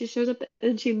 Like she shows up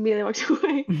and she immediately walks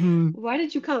away. Mhm. Why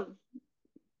did you come?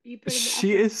 You put in the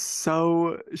She effort. is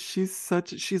so she's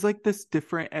like this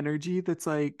different energy that's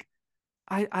like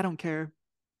I don't care,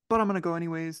 but I'm gonna go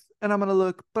anyways, and I'm gonna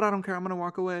look, but I don't care, I'm gonna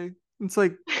walk away. It's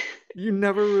like you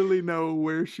never really know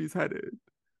where she's headed.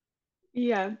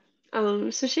 Yeah.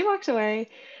 So she walks away,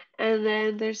 and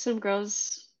then there's some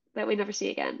girls that we never see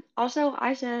again. Also,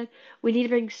 I said we need to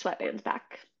bring sweatbands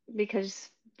back because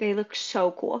they look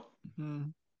so cool.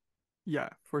 Mhm. Yeah,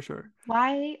 for sure.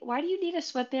 Why do you need a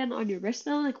sweatband on your wrist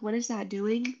though? Like what is that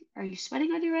doing? Are you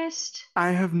sweating on your wrist?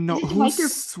 I have no Is it to whose wipe your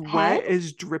sweat head?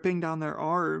 is dripping down their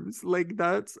arms. Like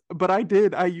that's but I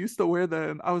did. I used to wear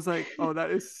them. I was like, "Oh,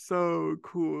 that is so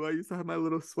cool." I used to have my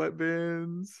little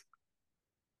sweatbands.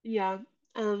 Yeah.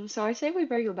 So I say we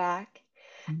bring them back.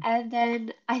 And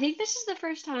then I think this is the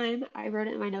first time I wrote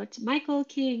it in my notes. Michael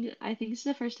King, I think this is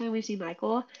the first time we see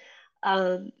Michael,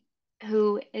 um,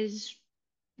 who is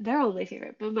their only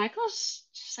favorite. But Michael's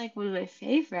just like one of my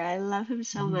favorite. I love him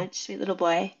so Mhm. much, sweet little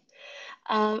boy.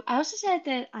 I also said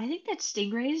that I think that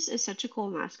Stingrays is such a cool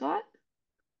mascot.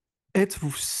 It's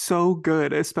so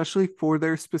good, especially for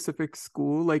their specific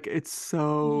school. Like it's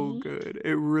so Hmm. good.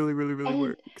 It really, really, really And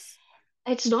works.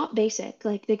 it's not basic.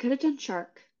 Like they could have done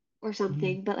shark or Mhm.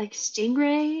 something, but like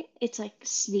Stingray, it's like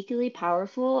sneakily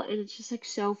powerful and it's just like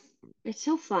it's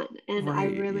so fun. And I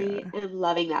Right, really yeah. am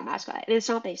loving that mascot. And it's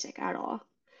not basic at all.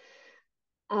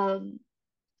 Um,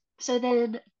 so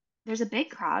then there's a big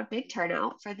crowd, big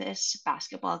turnout for this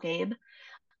basketball game.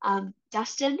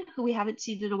 Dustin, who we haven't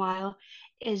seen in a while,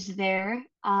 is there.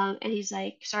 And he's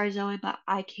like, sorry, Zoe, but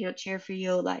I can't cheer for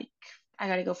you. Like, I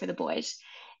gotta go for the boys.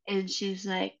 And she's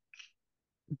like,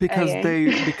 okay.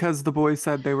 Because the boys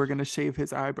said they were gonna shave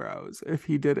his eyebrows if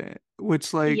he didn't,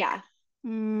 which like Yeah.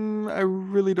 I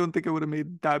really don't think it would have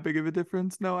made that big of a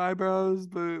difference, no eyebrows,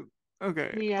 but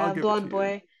okay, I'll Yeah, give it to blonde you.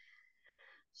 boy.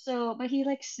 So, but he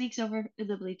like sneaks over in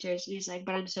the bleachers and he's like,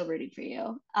 but I'm still rooting for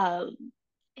you.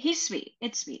 He's sweet.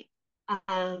 It's sweet.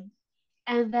 Um,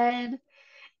 and then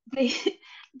they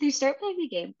they start playing the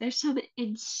game. There's some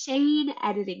insane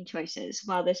editing choices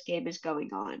while this game is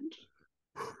going on.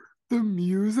 The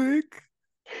music?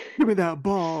 Give me that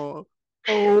ball.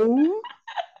 Oh,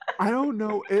 I don't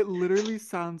know. It literally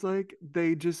sounds like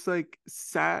they just like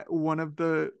sat one of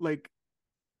the like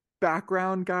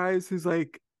background guys who's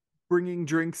like bringing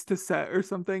drinks to set or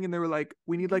something, and they were like,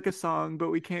 we need like a song, but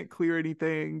we can't clear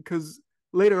anything because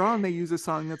later on they use a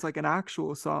song that's like an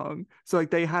actual song. So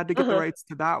like they had to get the Uh-huh. rights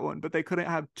to that one, but they couldn't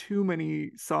have too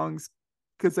many songs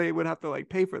because they would have to like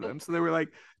pay for them. So they were like,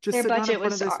 just Their sit down in budget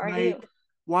front of was this already. mic,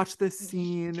 watch this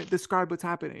scene, describe what's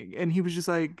happening. And he was just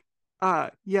like,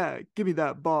 ah, yeah, give me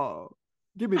that ball.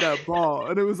 Give me that ball.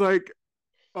 And it was like,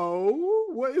 oh,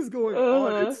 what is going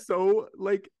on? Uh-huh. It's so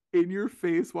like in your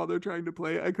face while they're trying to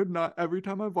play. I could not, every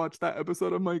time I've watched that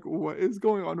episode, I'm like, what is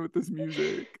going on with this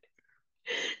music?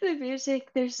 The music,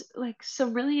 there's like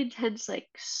some really intense like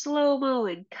slow-mo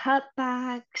and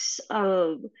cutbacks.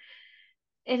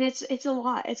 And it's a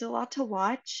lot. It's a lot to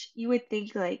watch. You would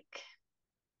think like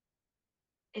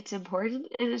it's important,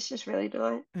 and it's just really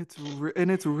not.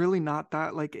 And it's really not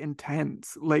that like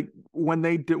intense. Like when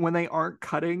they aren't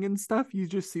cutting and stuff, you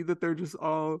just see that they're just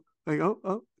all like,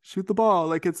 oh, shoot the ball.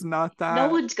 Like it's not No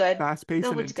that one's good. fast paced No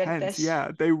and one's good at intense. this.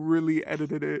 Yeah, they really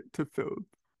edited it to film.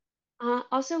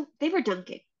 Also, they were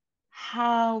dunking.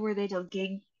 How were they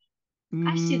dunking?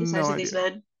 I see the No size of these idea.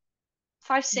 men.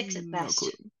 5'6" at No clue.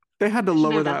 best. They had to There's no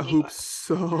lower that dunking. hoop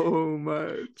so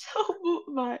much. So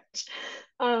much.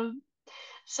 Um,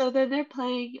 so then they're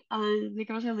playing, the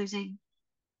girls are losing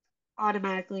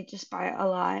automatically just by a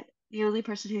lot. The only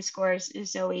person who scores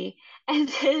is Zoe. And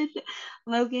then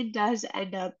Logan does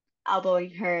end up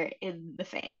elbowing her in the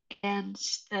face. And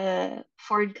the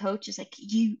foreign coach is like,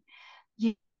 you,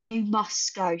 you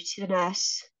must go to the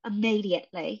nurse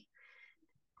immediately.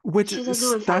 And Which she's like, no,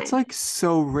 is I'm that's fine. like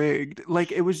so rigged.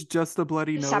 Like it was just a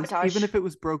bloody It's nose. Even sabotage. if it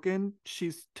was broken,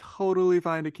 she's totally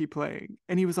fine to keep playing.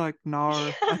 And he was like,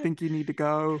 "Nar, I think you need to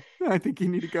go. I think you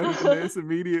need to go to the nurse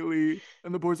immediately."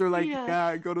 And the boys are like, Yeah.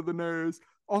 "Yeah, go to the nurse."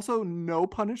 Also, no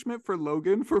punishment for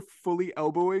Logan for fully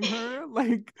elbowing her.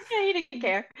 Like, Yeah, he didn't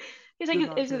care. He's like, did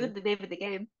not it's in care. the name of the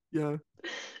game. Yeah.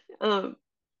 Um,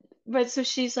 but so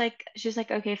she's like,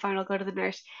 okay, fine, I'll go to the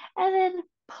nurse. And then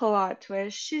plot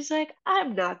twist, she's like,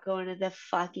 I'm not going to the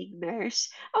fucking nurse.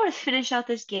 I want to finish out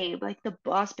this game like the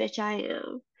boss bitch I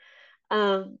am.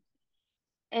 Um,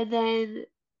 and then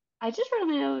I just wrote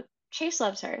on my note, Chase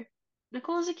loves her.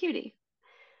 Nicole is a cutie.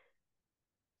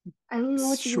 I don't know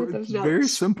what to do with those Very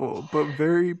notes. simple, but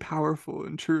very powerful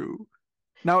and true.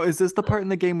 Now, is this the part in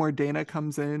the game where Dana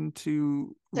comes in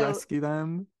to So rescue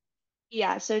them?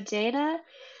 yeah, so Dana,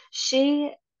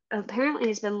 she apparently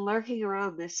has been lurking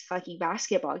around this fucking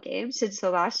basketball game since the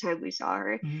last time we saw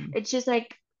her. Mhm. And she's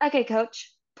like, okay,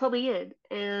 coach, put me in.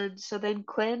 And so then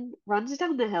Quinn runs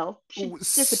down the hill. She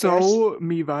disappears. So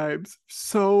me vibes.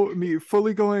 So me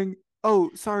fully going,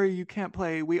 oh, sorry, you can't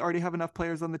play. We already have enough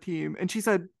players on the team. And she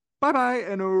said, bye bye,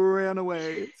 and ran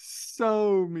away.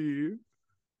 So me.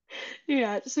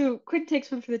 Yeah, so Quinn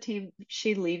takes one for the team.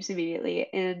 She leaves immediately,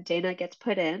 and Dana gets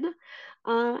put in.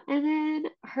 And then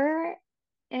her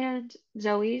and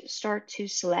Zoe start to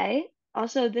slay.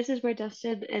 Also, this is where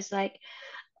Dustin is like,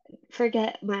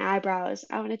 forget my eyebrows.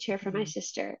 I want to cheer for my Mm-hmm.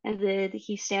 sister. And then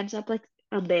he stands up like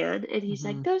a man and he's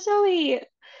like, Mm-hmm. go Zoe.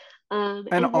 And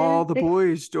And all then the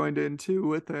boys joined in too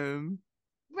with him.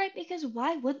 right, because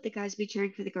why would the guys be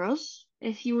cheering for the girls?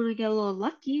 If you want to get a little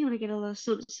lucky, you want to get a little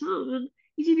something, something,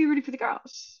 you can be rooting for the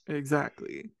girls.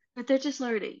 Exactly. But they're just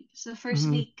learning. So the first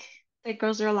Mm-hmm. week, the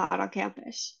girls are allowed on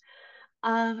campus.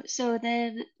 So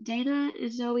then Dana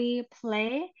and Zoe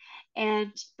play,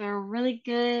 and they're really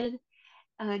good.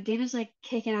 Dana's like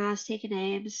kicking ass, taking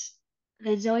names.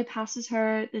 Then Zoe passes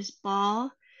her this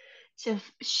ball to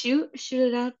shoot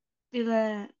it up to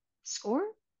the score,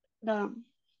 the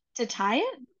to tie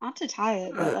it, not to tie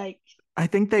it, but Uh, like I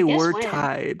think I they guess were win.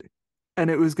 tied, and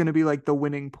it was going to be like the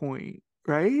winning point,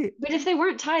 right? But if they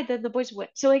weren't tied, then the boys win.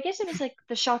 So I guess it was like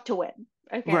the shot to win.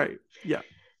 Okay. Right. Yeah.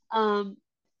 Um,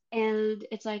 and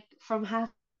it's like from half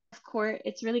court,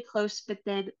 it's really close, but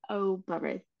then oh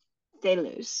bummer, they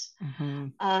lose.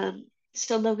 Mm-hmm.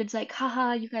 So Logan's like,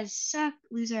 haha, you guys suck,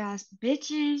 loser ass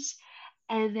bitches.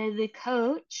 And then the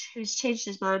coach, who's changed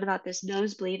his mind about this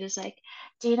nosebleed, is like,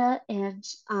 Dana and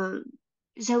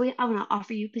Zoe, I want to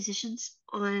offer you positions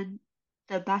on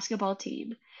the basketball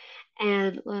team.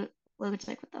 And Logan's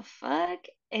like, what the fuck?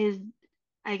 And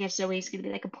I guess Zoe's gonna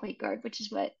be like a point guard, which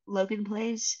is what Logan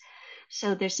plays.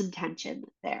 So there's some tension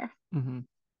there. Mm-hmm.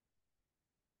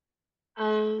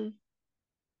 Um,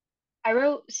 I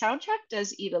wrote soundtrack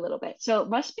does eat a little bit, so it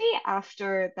must be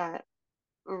after that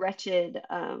wretched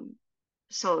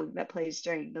song that plays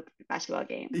during the basketball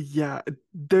game. Yeah,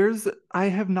 I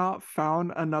have not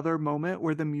found another moment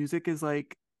where the music is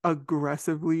like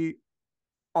aggressively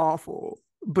awful.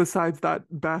 besides that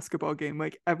basketball game.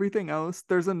 Like everything else,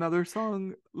 there's another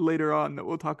song later on that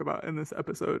we'll talk about in this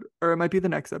episode, or it might be the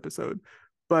next episode.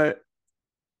 But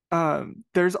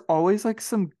there's always like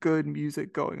some good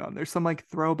music going on. There's some like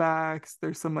throwbacks,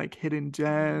 there's some like hidden Mhm.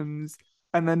 gems,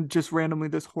 and then just randomly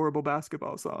this horrible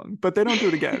basketball song. But they don't do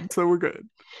it again, so we're good.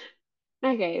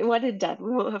 Okay, one and done.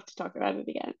 We won't have to talk about it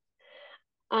again.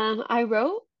 I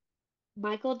wrote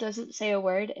Michael doesn't say a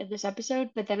word in this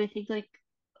episode, but then I think like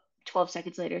 12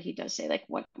 seconds later he does say like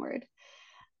one word.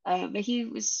 But he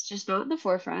was just not in the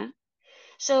forefront.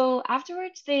 So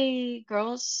afterwards, the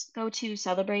girls go to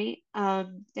celebrate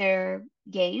their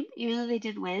game, even though they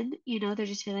didn't win. They're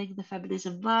just feeling the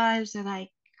feminism vibes. They're like,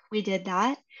 we did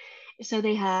that. So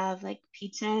they have like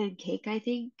pizza and cake, I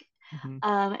think. Mhm.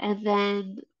 And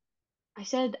then I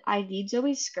said, I need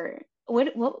Zoe's skirt.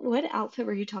 What outfit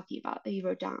were you talking about that you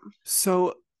wrote down?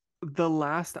 So the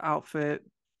last outfit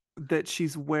that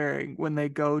she's wearing when they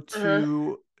go Uh-huh.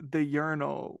 to the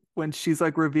urinal, when she's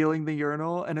like revealing the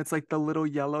urinal, and it's like the little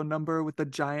yellow number with the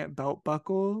giant belt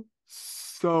buckle.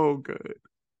 So good.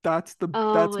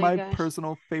 Oh That's my my gosh.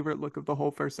 personal favorite look of the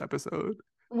whole first episode.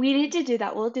 We need to do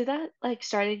that. We'll do that like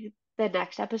starting the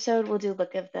next episode. We'll do Hmm.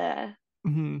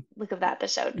 look of the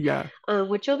episode, Yeah.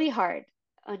 which will be hard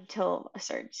until a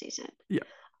certain season. Yeah.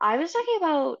 I was talking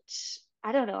about,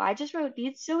 I don't know, I just wrote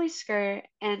needs Zoe skirt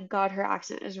and God, her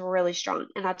accent is really strong.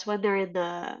 And that's when they're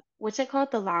in what's it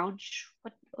called? The lounge.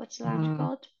 What's the lounge Mm,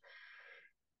 called?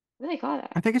 What do they call I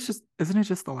that? think it's just, isn't it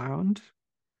just the lounge?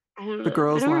 I don't The know. I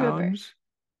girls' don't remember. lounge?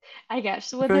 I guess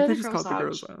so I when feel like they're they in the just call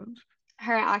girls' it the girls' lounge, lounge.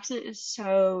 her accent is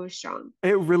so strong.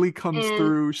 It really comes And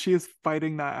through. She is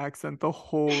fighting that accent the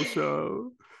whole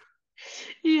show.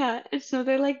 yeah, and so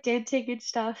they're like dancing and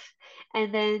stuff.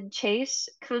 And then Chase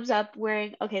comes up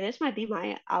wearing, okay, this might be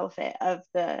my outfit of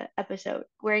the episode,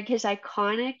 wearing his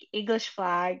iconic English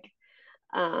flag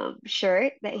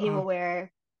shirt that he Uh, will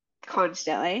wear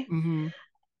constantly. hmm.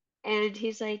 And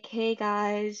he's like, hey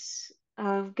guys,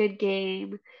 good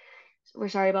game. We're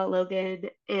sorry about Logan.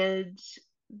 And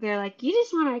they're like, you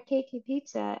just want our cake and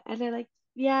pizza. And they're like,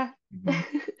 yeah. Hmm.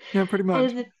 Yeah, pretty much.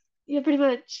 And then, yeah, pretty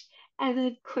much. And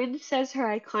then Quinn says her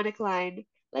iconic line,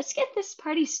 let's get this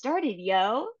party started,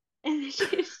 yo. And then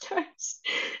she starts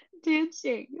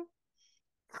dancing.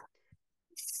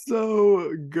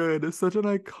 So good. It's such an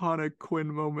iconic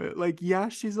Quinn moment. Like, yeah,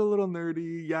 she's a little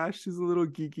nerdy. Yeah, she's a little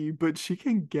geeky, but she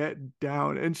can get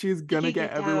down and she's She gonna can get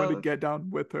get everyone to down. get down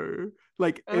with her.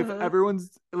 Like, if Uh-huh.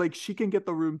 everyone's like, she can get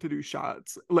the room to do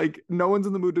shots. Like, no one's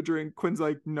in the mood to drink. Quinn's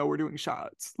like, no, we're doing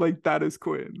shots. Like, that is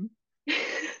Quinn.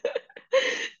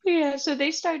 Yeah, so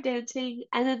they start dancing,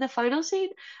 and then the final scene,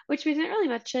 which we didn't really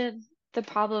mention the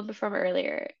problem from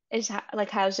earlier, is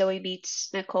like how Zoe meets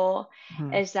Nicole,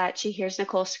 Mhm. is that she hears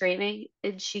Nicole screaming,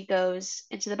 and she goes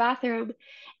into the bathroom,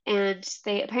 and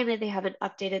they haven't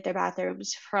updated their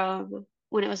bathrooms from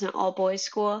when it was an all boys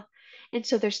school, and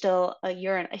so there's still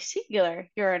a singular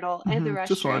urinal in the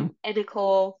Just restroom, one. and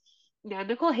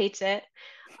Nicole hates it,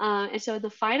 and so in the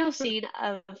final scene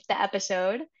of the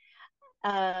episode.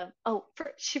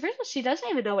 First of all, she doesn't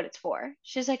even know what it's for.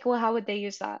 She's like, well, how would they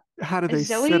use that? How do they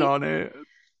sit Zoe, on it?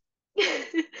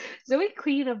 Zoe,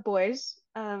 queen of boys,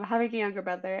 having a younger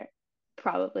brother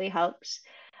probably helps.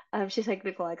 She's like,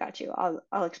 Nicole, I got you.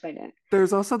 I'll explain it.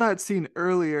 There's also that scene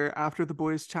earlier after the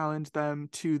boys challenge them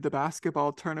to the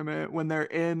basketball tournament when they're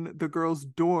in the girls'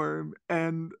 dorm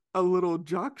and a little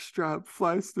jock strap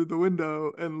flies through the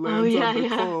window and Oh lands yeah, on yeah.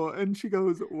 Nicole and she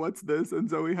goes, "What's this?" And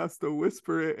Zoe has to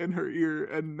whisper it in her ear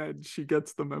and then she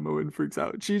gets the memo and freaks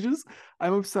out.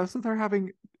 I'm obsessed with her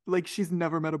having like she's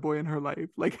never met a boy in her life,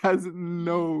 like has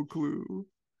no clue.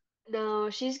 No,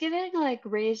 she's getting like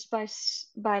raised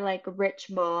by like rich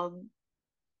mom.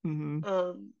 Hmm.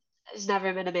 Um, has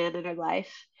never met a man in her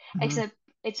life. Hmm. Except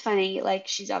it's funny, like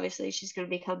she's gonna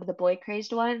become the boy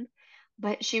crazed one,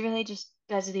 but she really just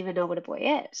doesn't even know what a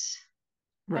boy is.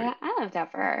 But Right. I love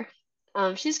that for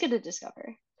her. She's gonna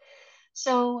discover.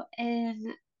 So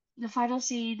in the final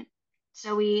scene,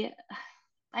 Zoe,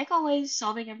 like always,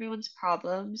 solving everyone's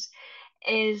problems,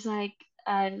 is like,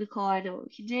 Nicole, I know what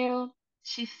we can do.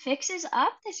 She fixes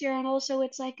up this urinal so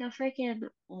it's like a freaking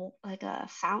like a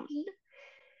fountain.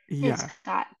 It's Yeah.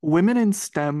 got Women in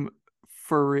STEM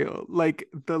for real. Like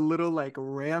the little like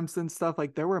ramps and stuff,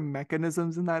 like there were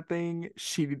mechanisms in that thing.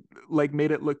 She like made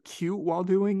it look cute while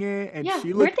doing it, and yeah.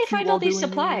 she Where'd looked they cute find all while these doing it.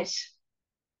 supplies?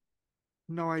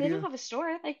 No They don't idea. have a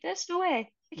store like this. No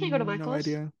way. They can't go to No Michael's.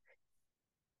 idea.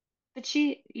 But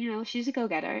she's a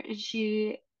go-getter, and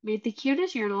she made the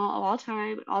cutest urinal of all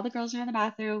time. All the girls are in the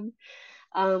bathroom.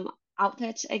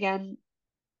 Outfits again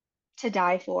to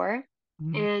die for.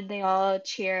 Mhm. and they all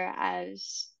cheer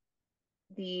as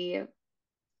the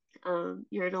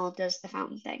urinal does the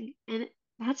fountain thing. And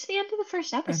that's the end of the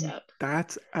first And episode.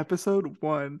 that's episode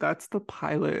one. That's the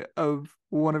pilot of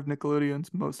one of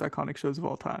Nickelodeon's most iconic shows of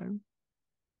all time.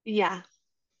 Yeah.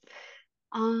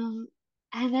 Um,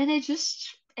 and then it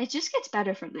just gets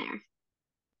better from there,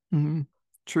 Hmm. I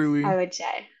Truly. would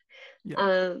say. Yeah.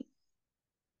 Um,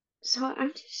 so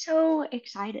I'm just so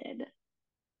excited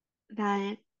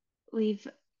that we've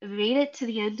made it to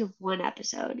the end of one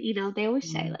episode. You know, they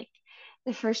always say Hmm. like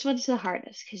the first one's the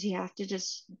hardest because you have to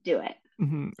just do it.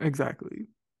 Hmm. Exactly.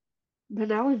 But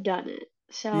now we've done it.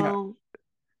 Yeah. So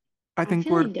I I'm think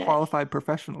we're feeling good. qualified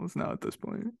professionals now at this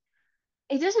point.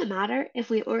 It doesn't matter if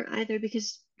we aren't either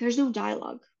because there's no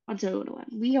dialogue on Zoey 101.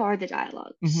 We are the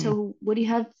dialogue. Hmm. So what do you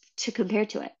have to compare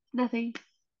to it? Nothing.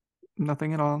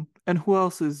 Nothing at all. And who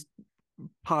else is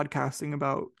podcasting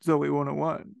about Zoe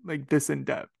 101? Like this in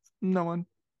depth? No one.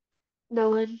 No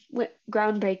one.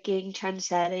 Groundbreaking,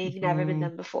 trend-setting, never been Hmm.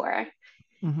 done before.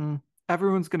 Hmm.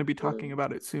 Everyone's going to be talking Um,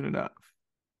 about it soon enough.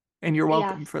 And you're yeah,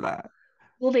 welcome for that.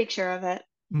 we'll make sure of it.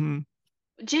 Hmm.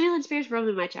 Jamie Lynn Spears wrote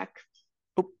me my check.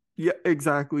 Oh, yeah,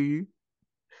 exactly.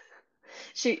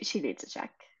 She needs a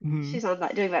check. Hmm. She's on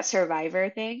that doing that Survivor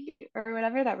thing or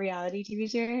whatever, that reality TV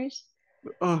series.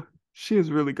 Oh, she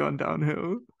has really gone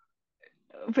downhill.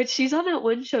 But she's on that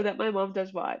one show that my mom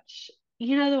does watch.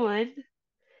 You know the one?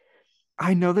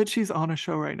 I know that she's on a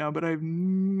show right now, but I have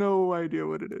no idea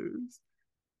what it is.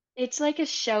 It's like a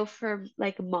show for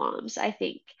like moms, I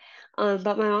think. But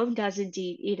my mom does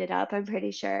indeed eat it up, I'm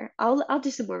pretty sure. I'll do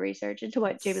some more research into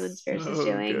what Jamie Lynn It's Spears is so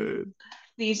doing good.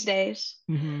 these days.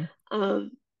 Hmm.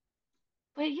 Um,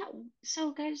 but yeah,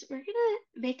 so guys, we're gonna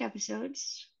make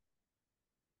episodes.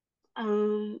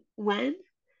 When?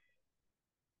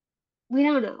 We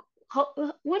don't know.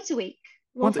 Once a week.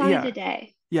 We'll Once, find a yeah,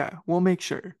 day. yeah, we'll make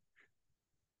sure.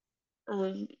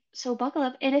 So buckle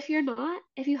up. And if you're not,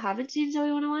 if you haven't seen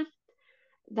Zoe 101,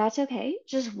 that's okay.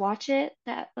 Just watch it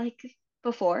that like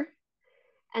before,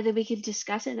 and then we can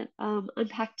discuss it and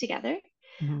unpack together.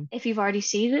 Hmm. If you've already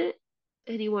seen it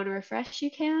and you want to refresh, you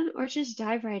can, or just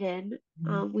dive right in.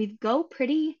 Hmm. We go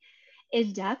pretty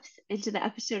in depth into the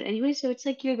episode anyway, so it's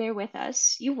like you're there with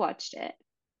us. You watched it.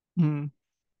 Hmm.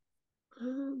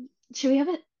 Should we have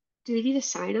it? Do we need a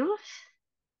sign off?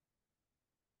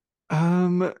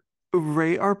 Um,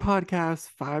 Rate our podcast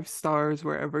 5 stars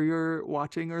wherever you're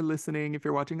watching or listening. If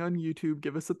you're watching on YouTube,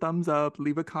 give us a thumbs up,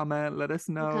 leave a comment, let us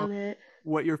A know comment.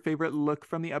 what your favorite look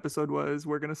from the episode was.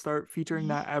 We're gonna start featuring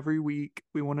that every week.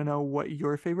 We want to know what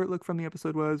your favorite look from the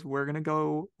episode was. We're gonna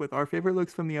go with our favorite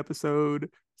looks from the episode,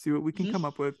 see what we can come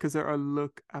up with, because there are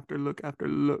look after look after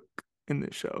look in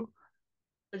this show.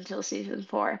 Until season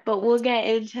 4, but we'll get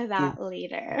into Oof, that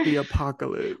later. the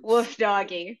apocalypse. Woof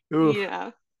doggy. Ugh.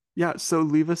 Yeah. Yeah, so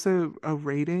leave us a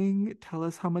rating. Tell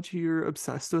us how much you're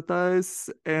obsessed with us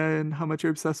and how much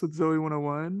you're obsessed with Zoe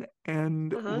 101.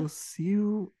 And Uh-huh. we'll see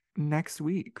you next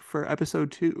week for episode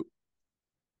 2.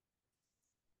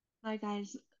 Bye,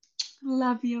 guys.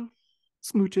 Love you.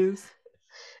 Smooches.